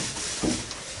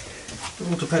It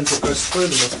all depends what goes through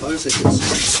them, I suppose. If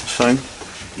it's foam.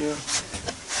 yeah.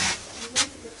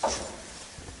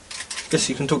 Guess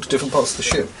you can talk to different parts of the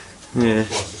ship. Yeah.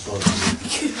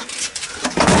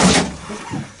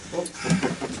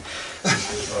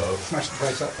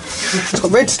 It's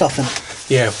got red stuff in it.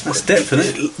 Yeah, That's depth,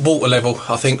 isn't it? water level.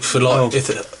 I think for like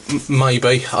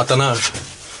maybe I don't know.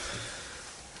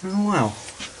 Oh wow.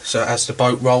 So as the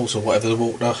boat rolls or whatever the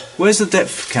water. Where's the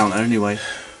depth counter anyway?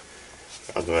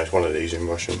 I don't know, it's one of these in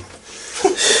Russian.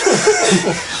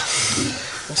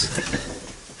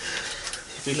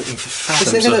 You'd be looking for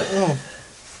Is it fathoms. gonna,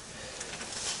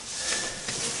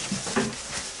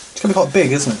 It's going to be quite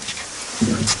big, isn't it?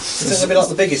 It's going to be like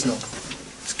the biggest knob.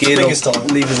 It's geared The biggest up. time.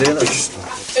 Levers in.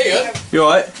 Ian, You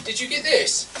alright? did you get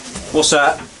this? What's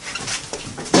that?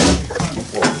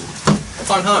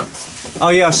 Phone home. Oh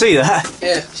yeah, I see that.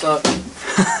 Yeah, so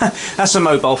That's a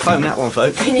mobile phone, that one,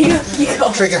 folks. Can you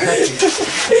got Trigger happy.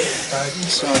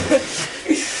 so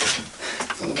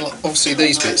obviously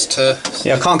these bits to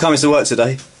Yeah, I can't come into work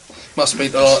today. must be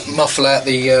to like muffle out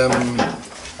the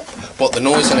the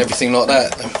noise and everything like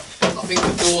that. I think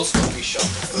the door's got to be shut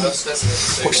first,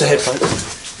 hasn't it? Watch the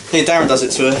headphones. Here, Darren does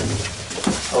it to her.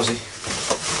 Aussie.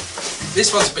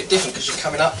 This one's a bit different because you're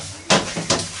coming up.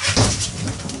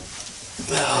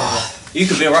 You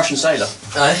could be a Russian sailor.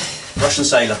 Eh? Russian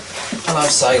sailor. Hello,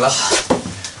 sailor.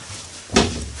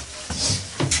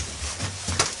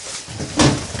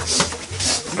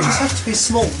 You just have to be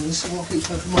small. This is what keeps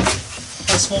going from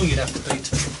how small you'd have to be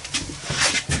to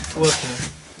work in it.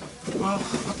 Well,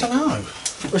 I don't know.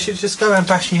 Or should you just go around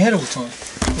bashing your head all the time?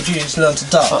 Or do you just learn to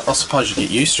duck? I suppose you get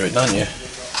used to it, don't you?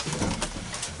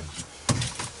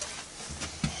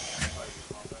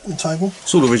 The table.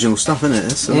 It's all original stuff, isn't it?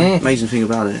 That's the amazing thing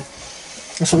about it.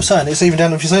 That's what I'm saying. It's even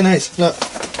down if you're saying these. Look,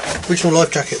 original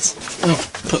life jackets. Oh,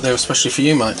 put there especially for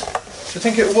you, mate. Do you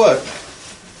think it would work?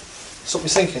 Stop me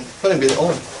thinking. Let him be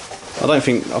on. I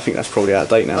think that's probably out of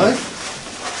date now. Eh?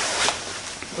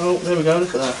 Oh, there we go.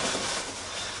 Look at that.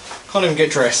 Can't even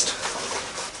get dressed.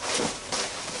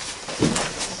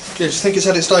 Yeah, do you think it's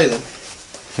had its day then?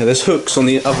 Yeah, there's hooks on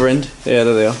the other end. Yeah,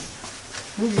 there they are.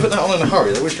 You wouldn't put that on in a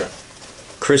hurry, though, would you?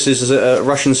 Chris is a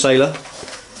Russian sailor,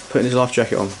 putting his life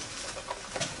jacket on.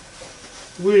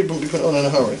 We wouldn't be putting it on in a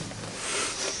hurry.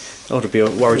 I would be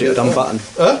worried it would unbutton.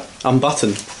 Huh?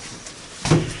 Unbutton.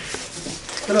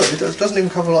 Oh, look, it doesn't even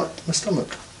cover like my stomach.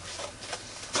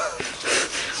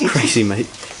 Crazy, mate.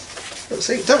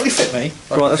 See, don't really fit me.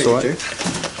 Right, that's all right.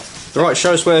 Right,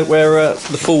 show us where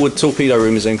the forward torpedo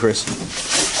room is then, Chris.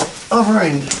 Other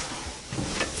end.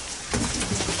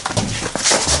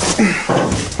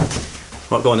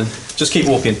 Right, go on then. Just keep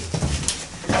walking.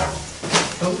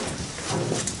 Oh.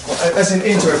 As in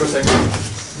into everything.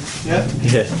 Yeah?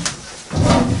 Yeah.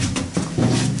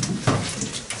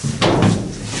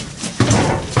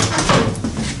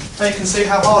 Now you can see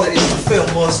how hard it is to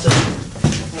film whilst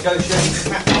negotiating with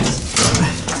captains.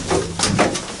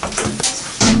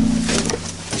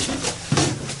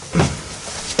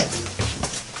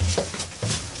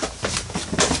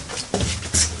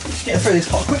 Getting through this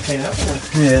quite quickly now,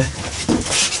 aren't we? Yeah.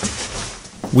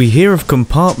 We hear of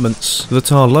compartments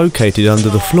that are located under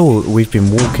the floor that we've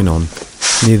been walking on,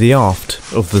 near the aft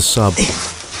of the sub.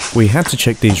 We had to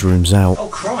check these rooms out. Oh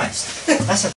Christ,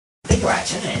 that's a big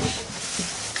ratch, isn't it?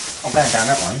 I'm going down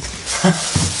that one.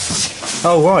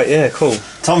 Oh right, yeah, cool.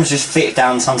 Tom's just fit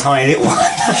down some tiny little one.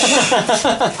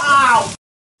 Ow!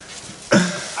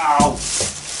 Ow!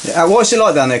 Yeah, what's it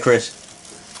like down there, Chris?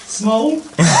 Small.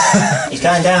 He's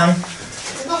going down.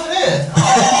 Not there.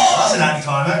 Oh, that's an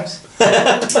anticlimax.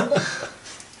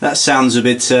 That sounds a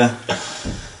bit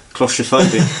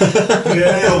claustrophobic.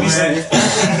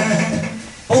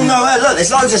 Oh no, look,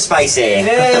 there's loads of space here.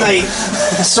 Yeah, mate.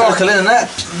 Cycle in and that.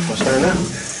 What's going on?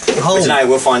 I don't know,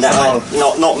 we'll find out.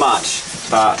 Not much,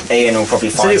 but Ian will probably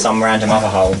find some random other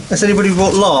hole. Has anybody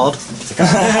brought lard? That's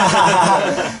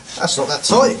not that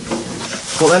tight.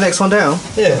 Got that next one down?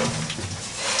 Yeah.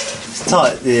 It's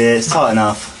tight, yeah, it's tight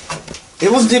enough. It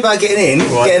wasn't too bad getting in,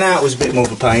 getting out was a bit more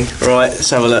of a pain. Right, let's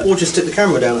have a look. Or just stick the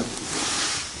camera down it.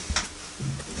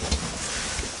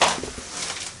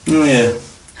 Oh yeah.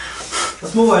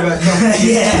 That's more worried about jumping,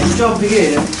 Yeah. jumping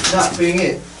in and that being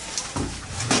it.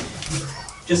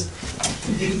 Just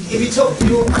If you talk,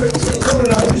 you're cool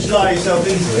enough to slide yourself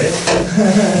into it.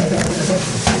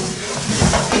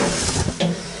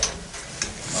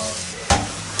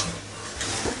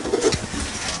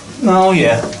 Oh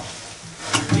yeah.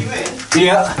 Are you in?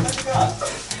 Yeah.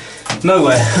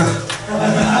 Nowhere.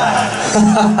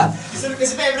 It's a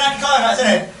bit of an anticlimax,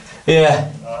 isn't it?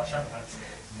 Yeah.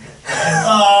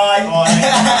 Bye.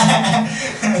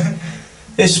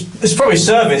 It's probably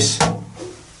service.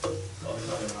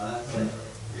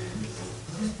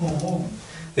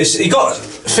 You got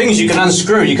things you can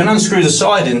unscrew. You can unscrew the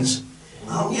sidings.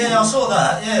 Oh yeah, I saw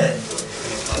that. Yeah.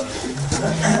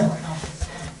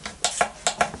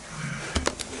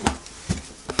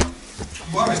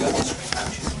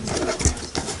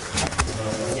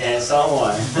 Yeah, so am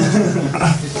I.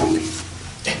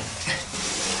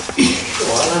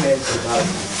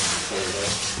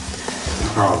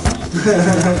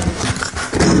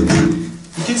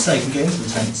 You did say you can get into the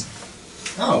tents.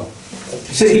 Oh.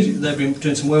 See, they've been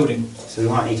doing some welding. So we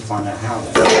might need to find out how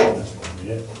that's what we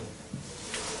do.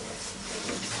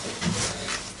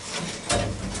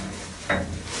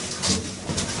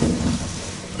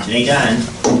 Do you need a hand?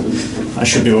 I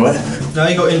should be alright. No,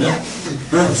 you got in there.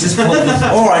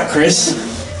 Alright, Chris.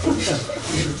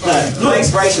 No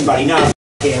expiration, buddy, no.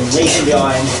 Leaving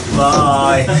behind.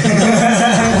 Bye.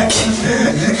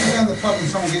 Down the pub and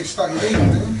someone gets stuck in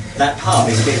leaving, That pub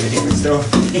is a bit of a different story.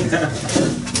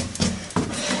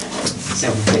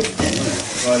 Self-inflicted then, isn't it?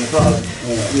 Right, the pub?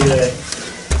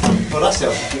 Yeah. Well, that's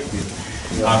self-inflicted.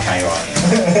 Okay, right.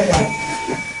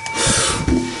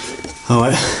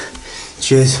 Alright.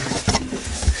 Cheers.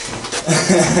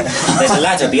 There's a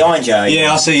ladder behind you.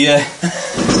 Yeah, I see, yeah.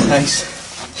 Thanks.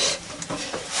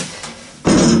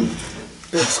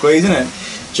 Squeeze, isn't it?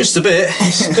 Just a bit.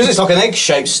 Because it's like an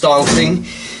egg-shaped style thing.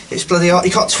 It's bloody hard.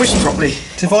 You can't twist properly.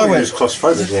 If I went...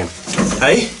 claustrophobic, yeah.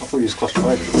 Hey? I thought you was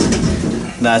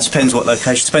claustrophobic. No, it depends what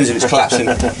location. Depends if it's collapsing,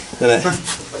 doesn't it?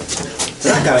 Does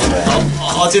that go in there?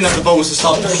 I didn't have the balls to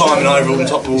start climbing over on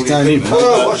top of all these people.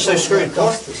 Oh, watch those screws.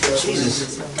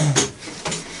 Jesus.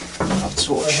 I'll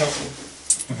torch.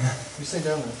 You stay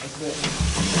down there.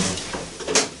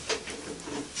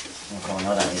 Oh, come on, I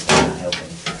don't need that helping.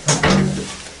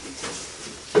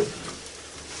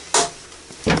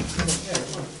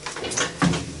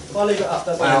 I'll leave it up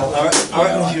that way. Well, I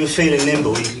reckon if you were feeling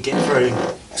nimble, you could get through.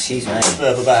 Excuse me.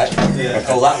 Further back.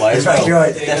 Yeah. Or that way as well.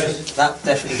 Right. That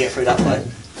definitely get through that way.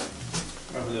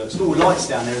 There's all lights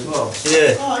down there as well.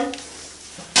 Yeah. Hi.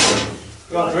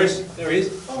 Right, Chris. There he is.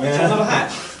 Oh, yeah. Another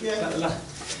hat. Yeah.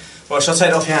 Right, shall I take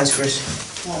it off your hands, Chris?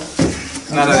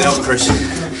 No, the other Chris.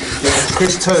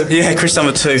 Chris 2. Yeah, Chris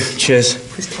number 2. Cheers.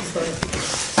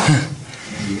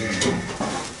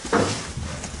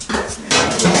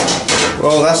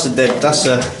 Well, that's a dead. That's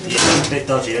a. Yeah, a bit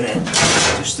dodgy, isn't it?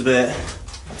 Just a bit.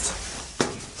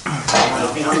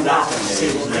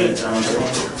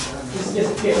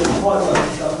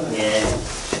 Yeah.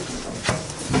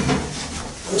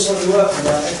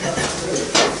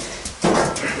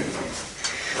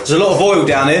 There's a lot of oil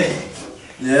down here.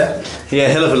 Yeah? Yeah,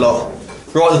 hell of a lot.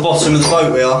 Right at the bottom of the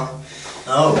boat we are.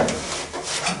 Oh.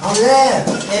 Oh, there.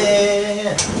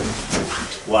 Yeah.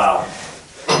 Wow.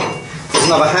 There's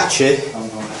another hatch here.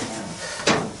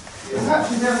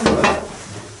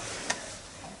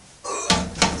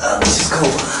 This is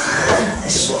cool.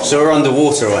 So we're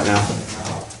underwater right now.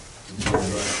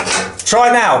 Try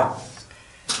it now.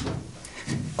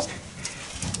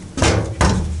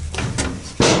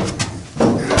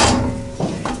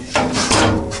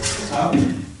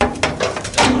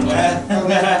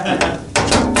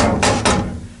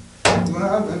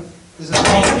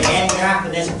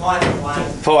 There's a pipe in one.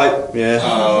 Pipe, yeah.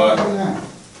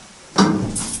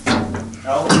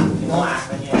 Oh, it might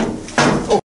happen, yeah.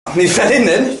 He fell in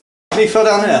then. He fell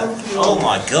down there. Oh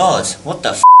my god, what the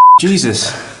f?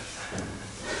 Jesus.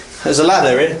 There's a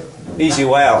ladder here. Easy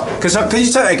way out. Can you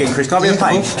take that again, Chris? Can I be a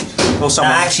pain? Or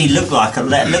someone? That actually looks like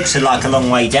a long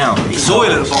way down. There's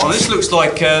oil at the bottom. This looks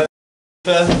like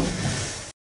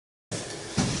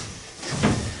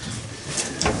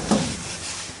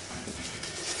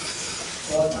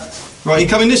Right, you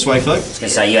coming this way, folk? I was going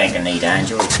to say, you ain't going to need a hand,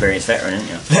 you're an experienced veteran, aren't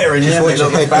you? Veteran, yeah. It's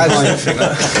okay, bad.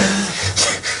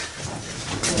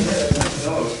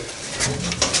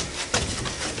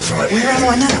 Right, where am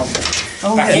I now?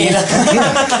 Oh, Back here.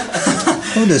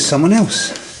 Oh, there's someone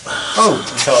else. Oh,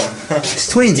 Tom, It's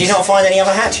twins. do you not find any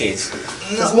other hatches?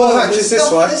 there's more hatches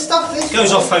this way. It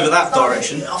goes off over that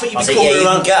direction. I think I think you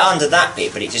can get under that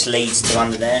bit, but it just leads to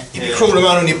under there. You'd be crawling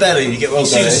around on your belly and you get well. You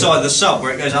see the side of the sub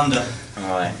where it goes under.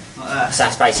 Alright. Like that. So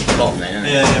that's basically the bottom then, isn't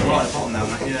it? Yeah, right at the bottom now,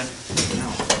 mate. Yeah.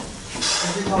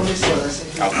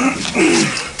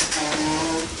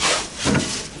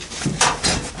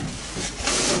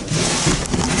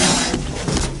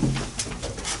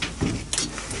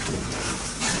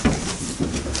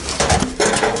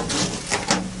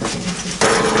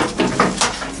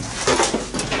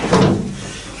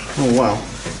 Oh wow.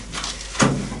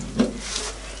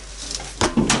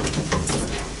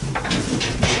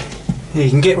 Yeah, you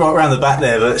can get right around the back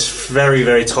there, but it's very,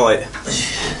 very tight.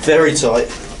 Very tight.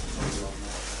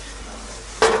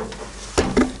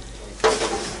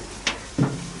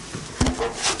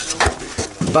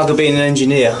 Bugger being an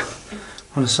engineer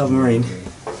on a submarine.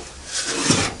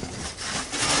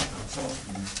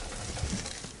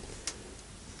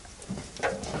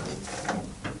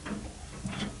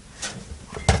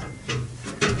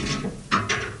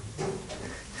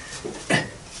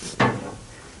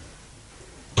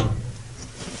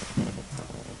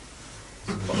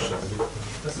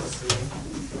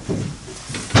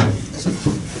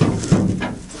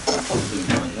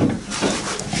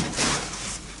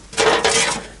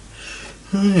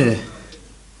 Oh yeah.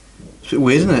 It's a bit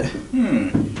weird, isn't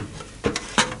it?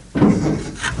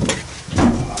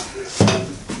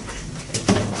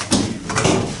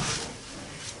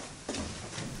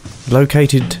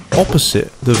 Located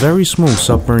opposite the very small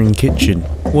submarine kitchen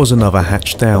was another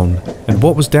hatch down, and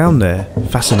what was down there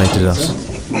fascinated us.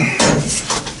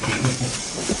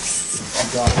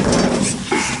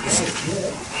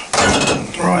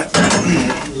 Right.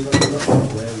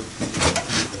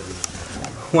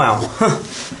 Wow.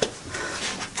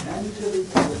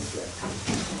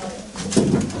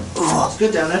 Oh, it's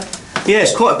good down there. Yeah,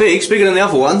 it's quite big. It's bigger than the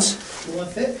other ones. You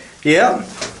want it? Yeah.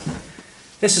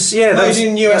 This is that That was was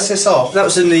in USSR. That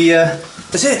was in the.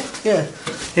 That's it. Yeah.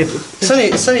 Here,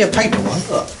 It's only a paper one.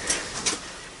 Look.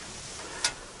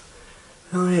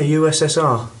 oh yeah,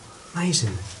 USSR.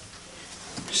 Amazing.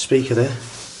 Speaker there.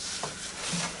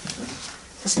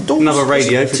 There's doors. Another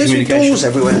radio for There's communication. doors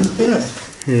everywhere. Yeah.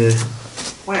 Yeah.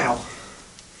 Wow.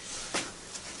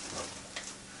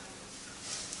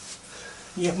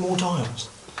 You get more dials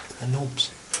and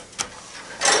knobs.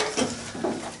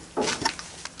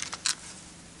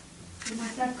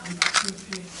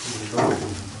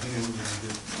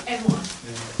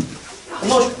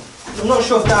 I'm not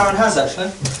sure if Darren has actually.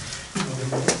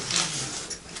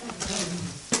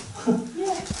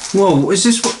 Whoa, is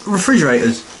this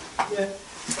refrigerators? Yeah.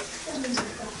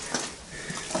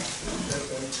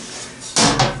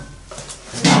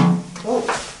 Oh.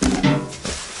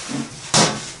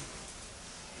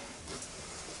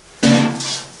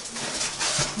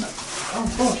 Oh,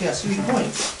 fuck, yeah, that's a good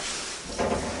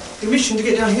point. You're wishing to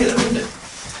get down here though, isn't it?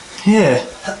 Yeah.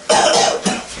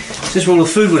 This is where all the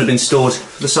food would have been stored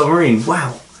for the submarine.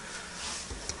 Wow.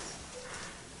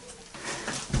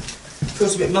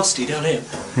 Feels a bit musty down here.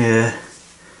 Yeah.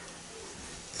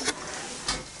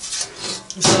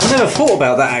 I never thought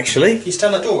about that actually. Can you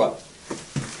stand that door up?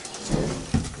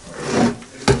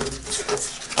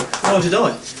 Oh, did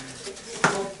I?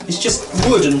 It's just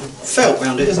wood and felt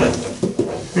round it, isn't it?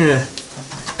 Yeah.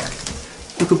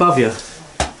 Look above you.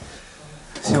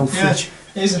 It's the old fridge.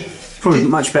 It is. Probably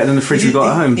much better than the fridge we got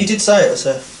at home. He did say it was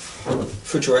a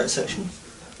refrigerator section.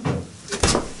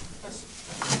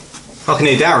 I can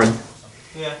hear Darren.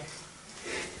 Yeah.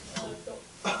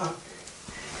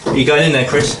 Are you going in there,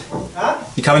 Chris? Huh?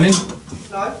 You coming in?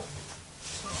 No.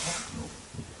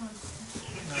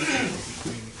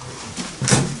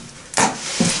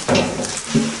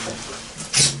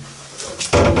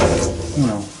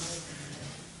 Well,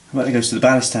 how about it goes to the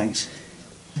ballast tanks?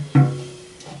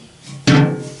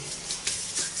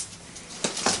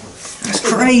 That's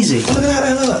crazy. Look at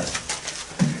that, look at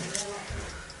that.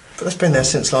 But that's been there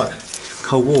since like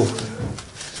Cold War.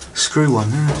 Screw one,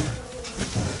 yeah.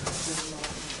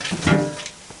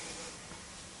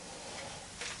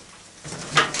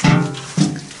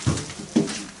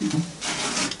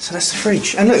 So that's the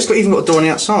fridge. And look, it's even got a door on the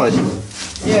outside.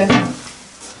 yeah.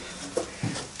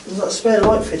 There's like spare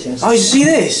light fittings. Oh, you see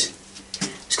this?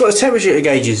 It's got the temperature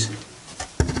gauges.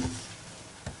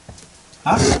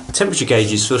 Huh? Temperature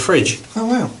gauges for the fridge. Oh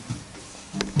wow.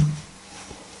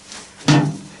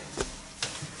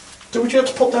 So would you have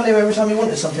to pop down here every time you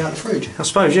wanted something out of the fridge? I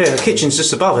suppose, yeah. The kitchen's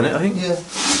just above, isn't it, I think? Yeah.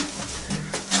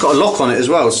 It's got a lock on it as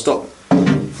well to stop.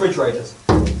 Refrigerators.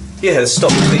 Yeah, to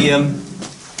stop the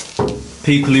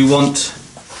people who want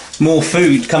more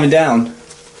food coming down.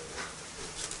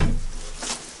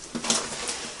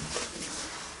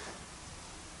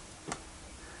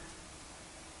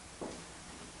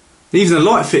 Even the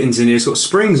light fittings in here has got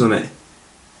springs on it.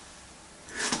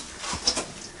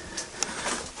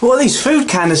 What are these food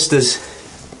canisters?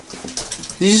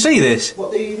 Did you see this?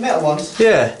 What, the metal ones?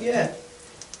 Yeah. Yeah.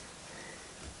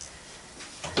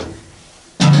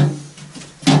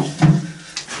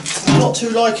 not too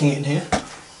liking it in here.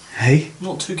 Hey? I'm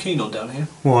not too keen on down here.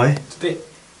 Why? It's a bit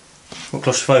What,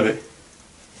 claustrophobic?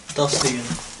 dusty and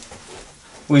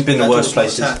We've been the worst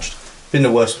places. attached. Been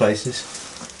the worst places.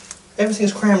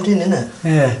 Everything's crammed in, isn't it?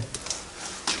 Yeah.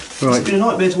 Right. It's been a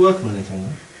nightmare to work on anything,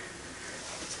 though.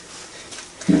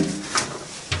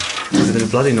 It's been a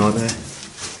bloody nightmare.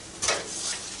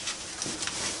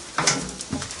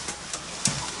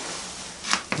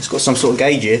 It's got some sort of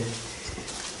gauge here.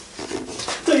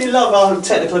 Don't you love our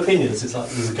technical opinions? It's like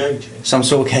there's a gauge here. Some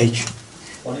sort of gauge.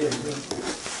 Oh, yeah.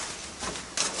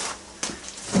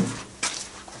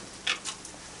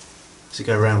 Does it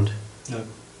go round? No.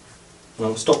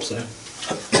 Well, it stops there.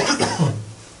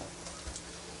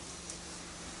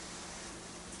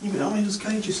 Yeah, but I mean, there's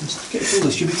gauges and stuff. Get all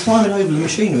this. You'd be climbing over the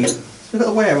machinery. Look at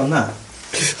the wear on that.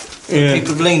 Yeah.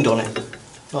 People have leaned on it.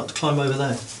 Like to climb over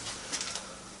there.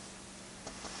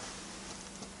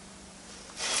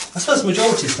 I suppose the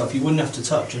majority of stuff you wouldn't have to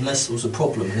touch unless there was a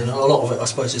problem. And then a lot of it, I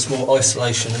suppose, it's more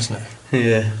isolation, isn't it?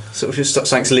 Yeah. So if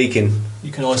something's leaking.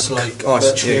 You can isolate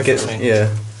virtually everything.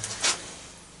 Yeah.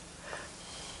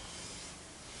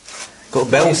 Got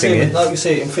a bell thing here. Like you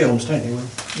see it in films, don't you?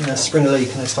 When spring a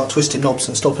leak and they start twisting knobs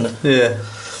and stopping it. Yeah.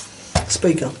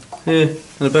 Speaker. Yeah,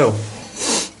 and a bell.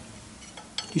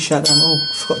 You shout down, oh,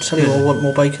 I forgot to tell you I want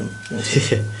more bacon.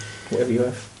 Yeah. Whatever you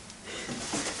have.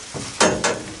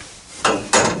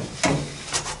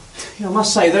 Yeah, I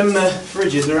must say, them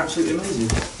fridges are absolutely amazing.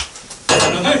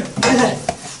 Are they? Yeah.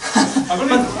 I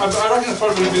reckon I've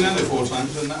probably been in there 4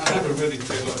 times and I never really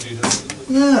take a lot of details.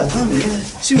 Yeah,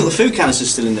 See, all the food canisters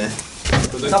still in there.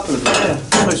 A couple of them,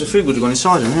 yeah. Loads of food would have gone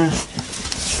inside them, yeah.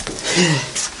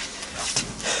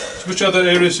 So which other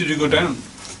areas did you go down?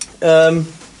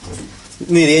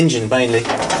 Near the engine, mainly.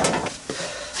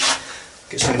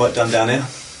 Get some work done down here.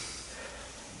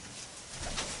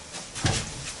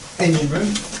 engine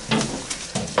room.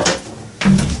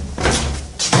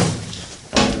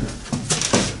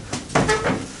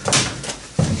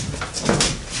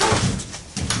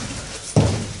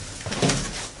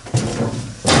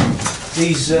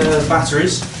 These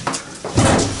batteries,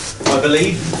 I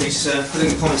believe, these put in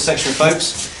the comment section,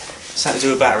 folks. It's how to do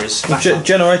with batteries.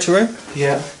 Generator room?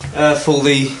 Yeah. For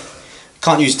the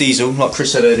can't use diesel, like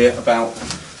Chris said earlier about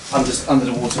under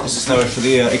the water because there's nowhere for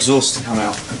the exhaust to come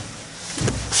out.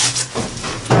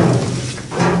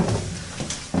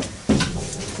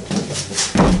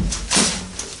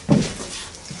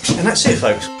 And that's it,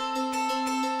 folks.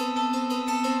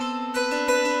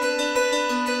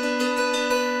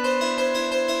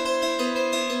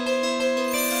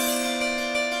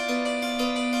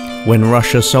 When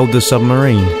Russia sold the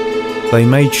submarine, they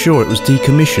made sure it was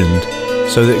decommissioned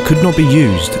so that it could not be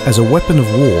used as a weapon of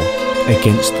war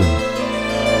against them.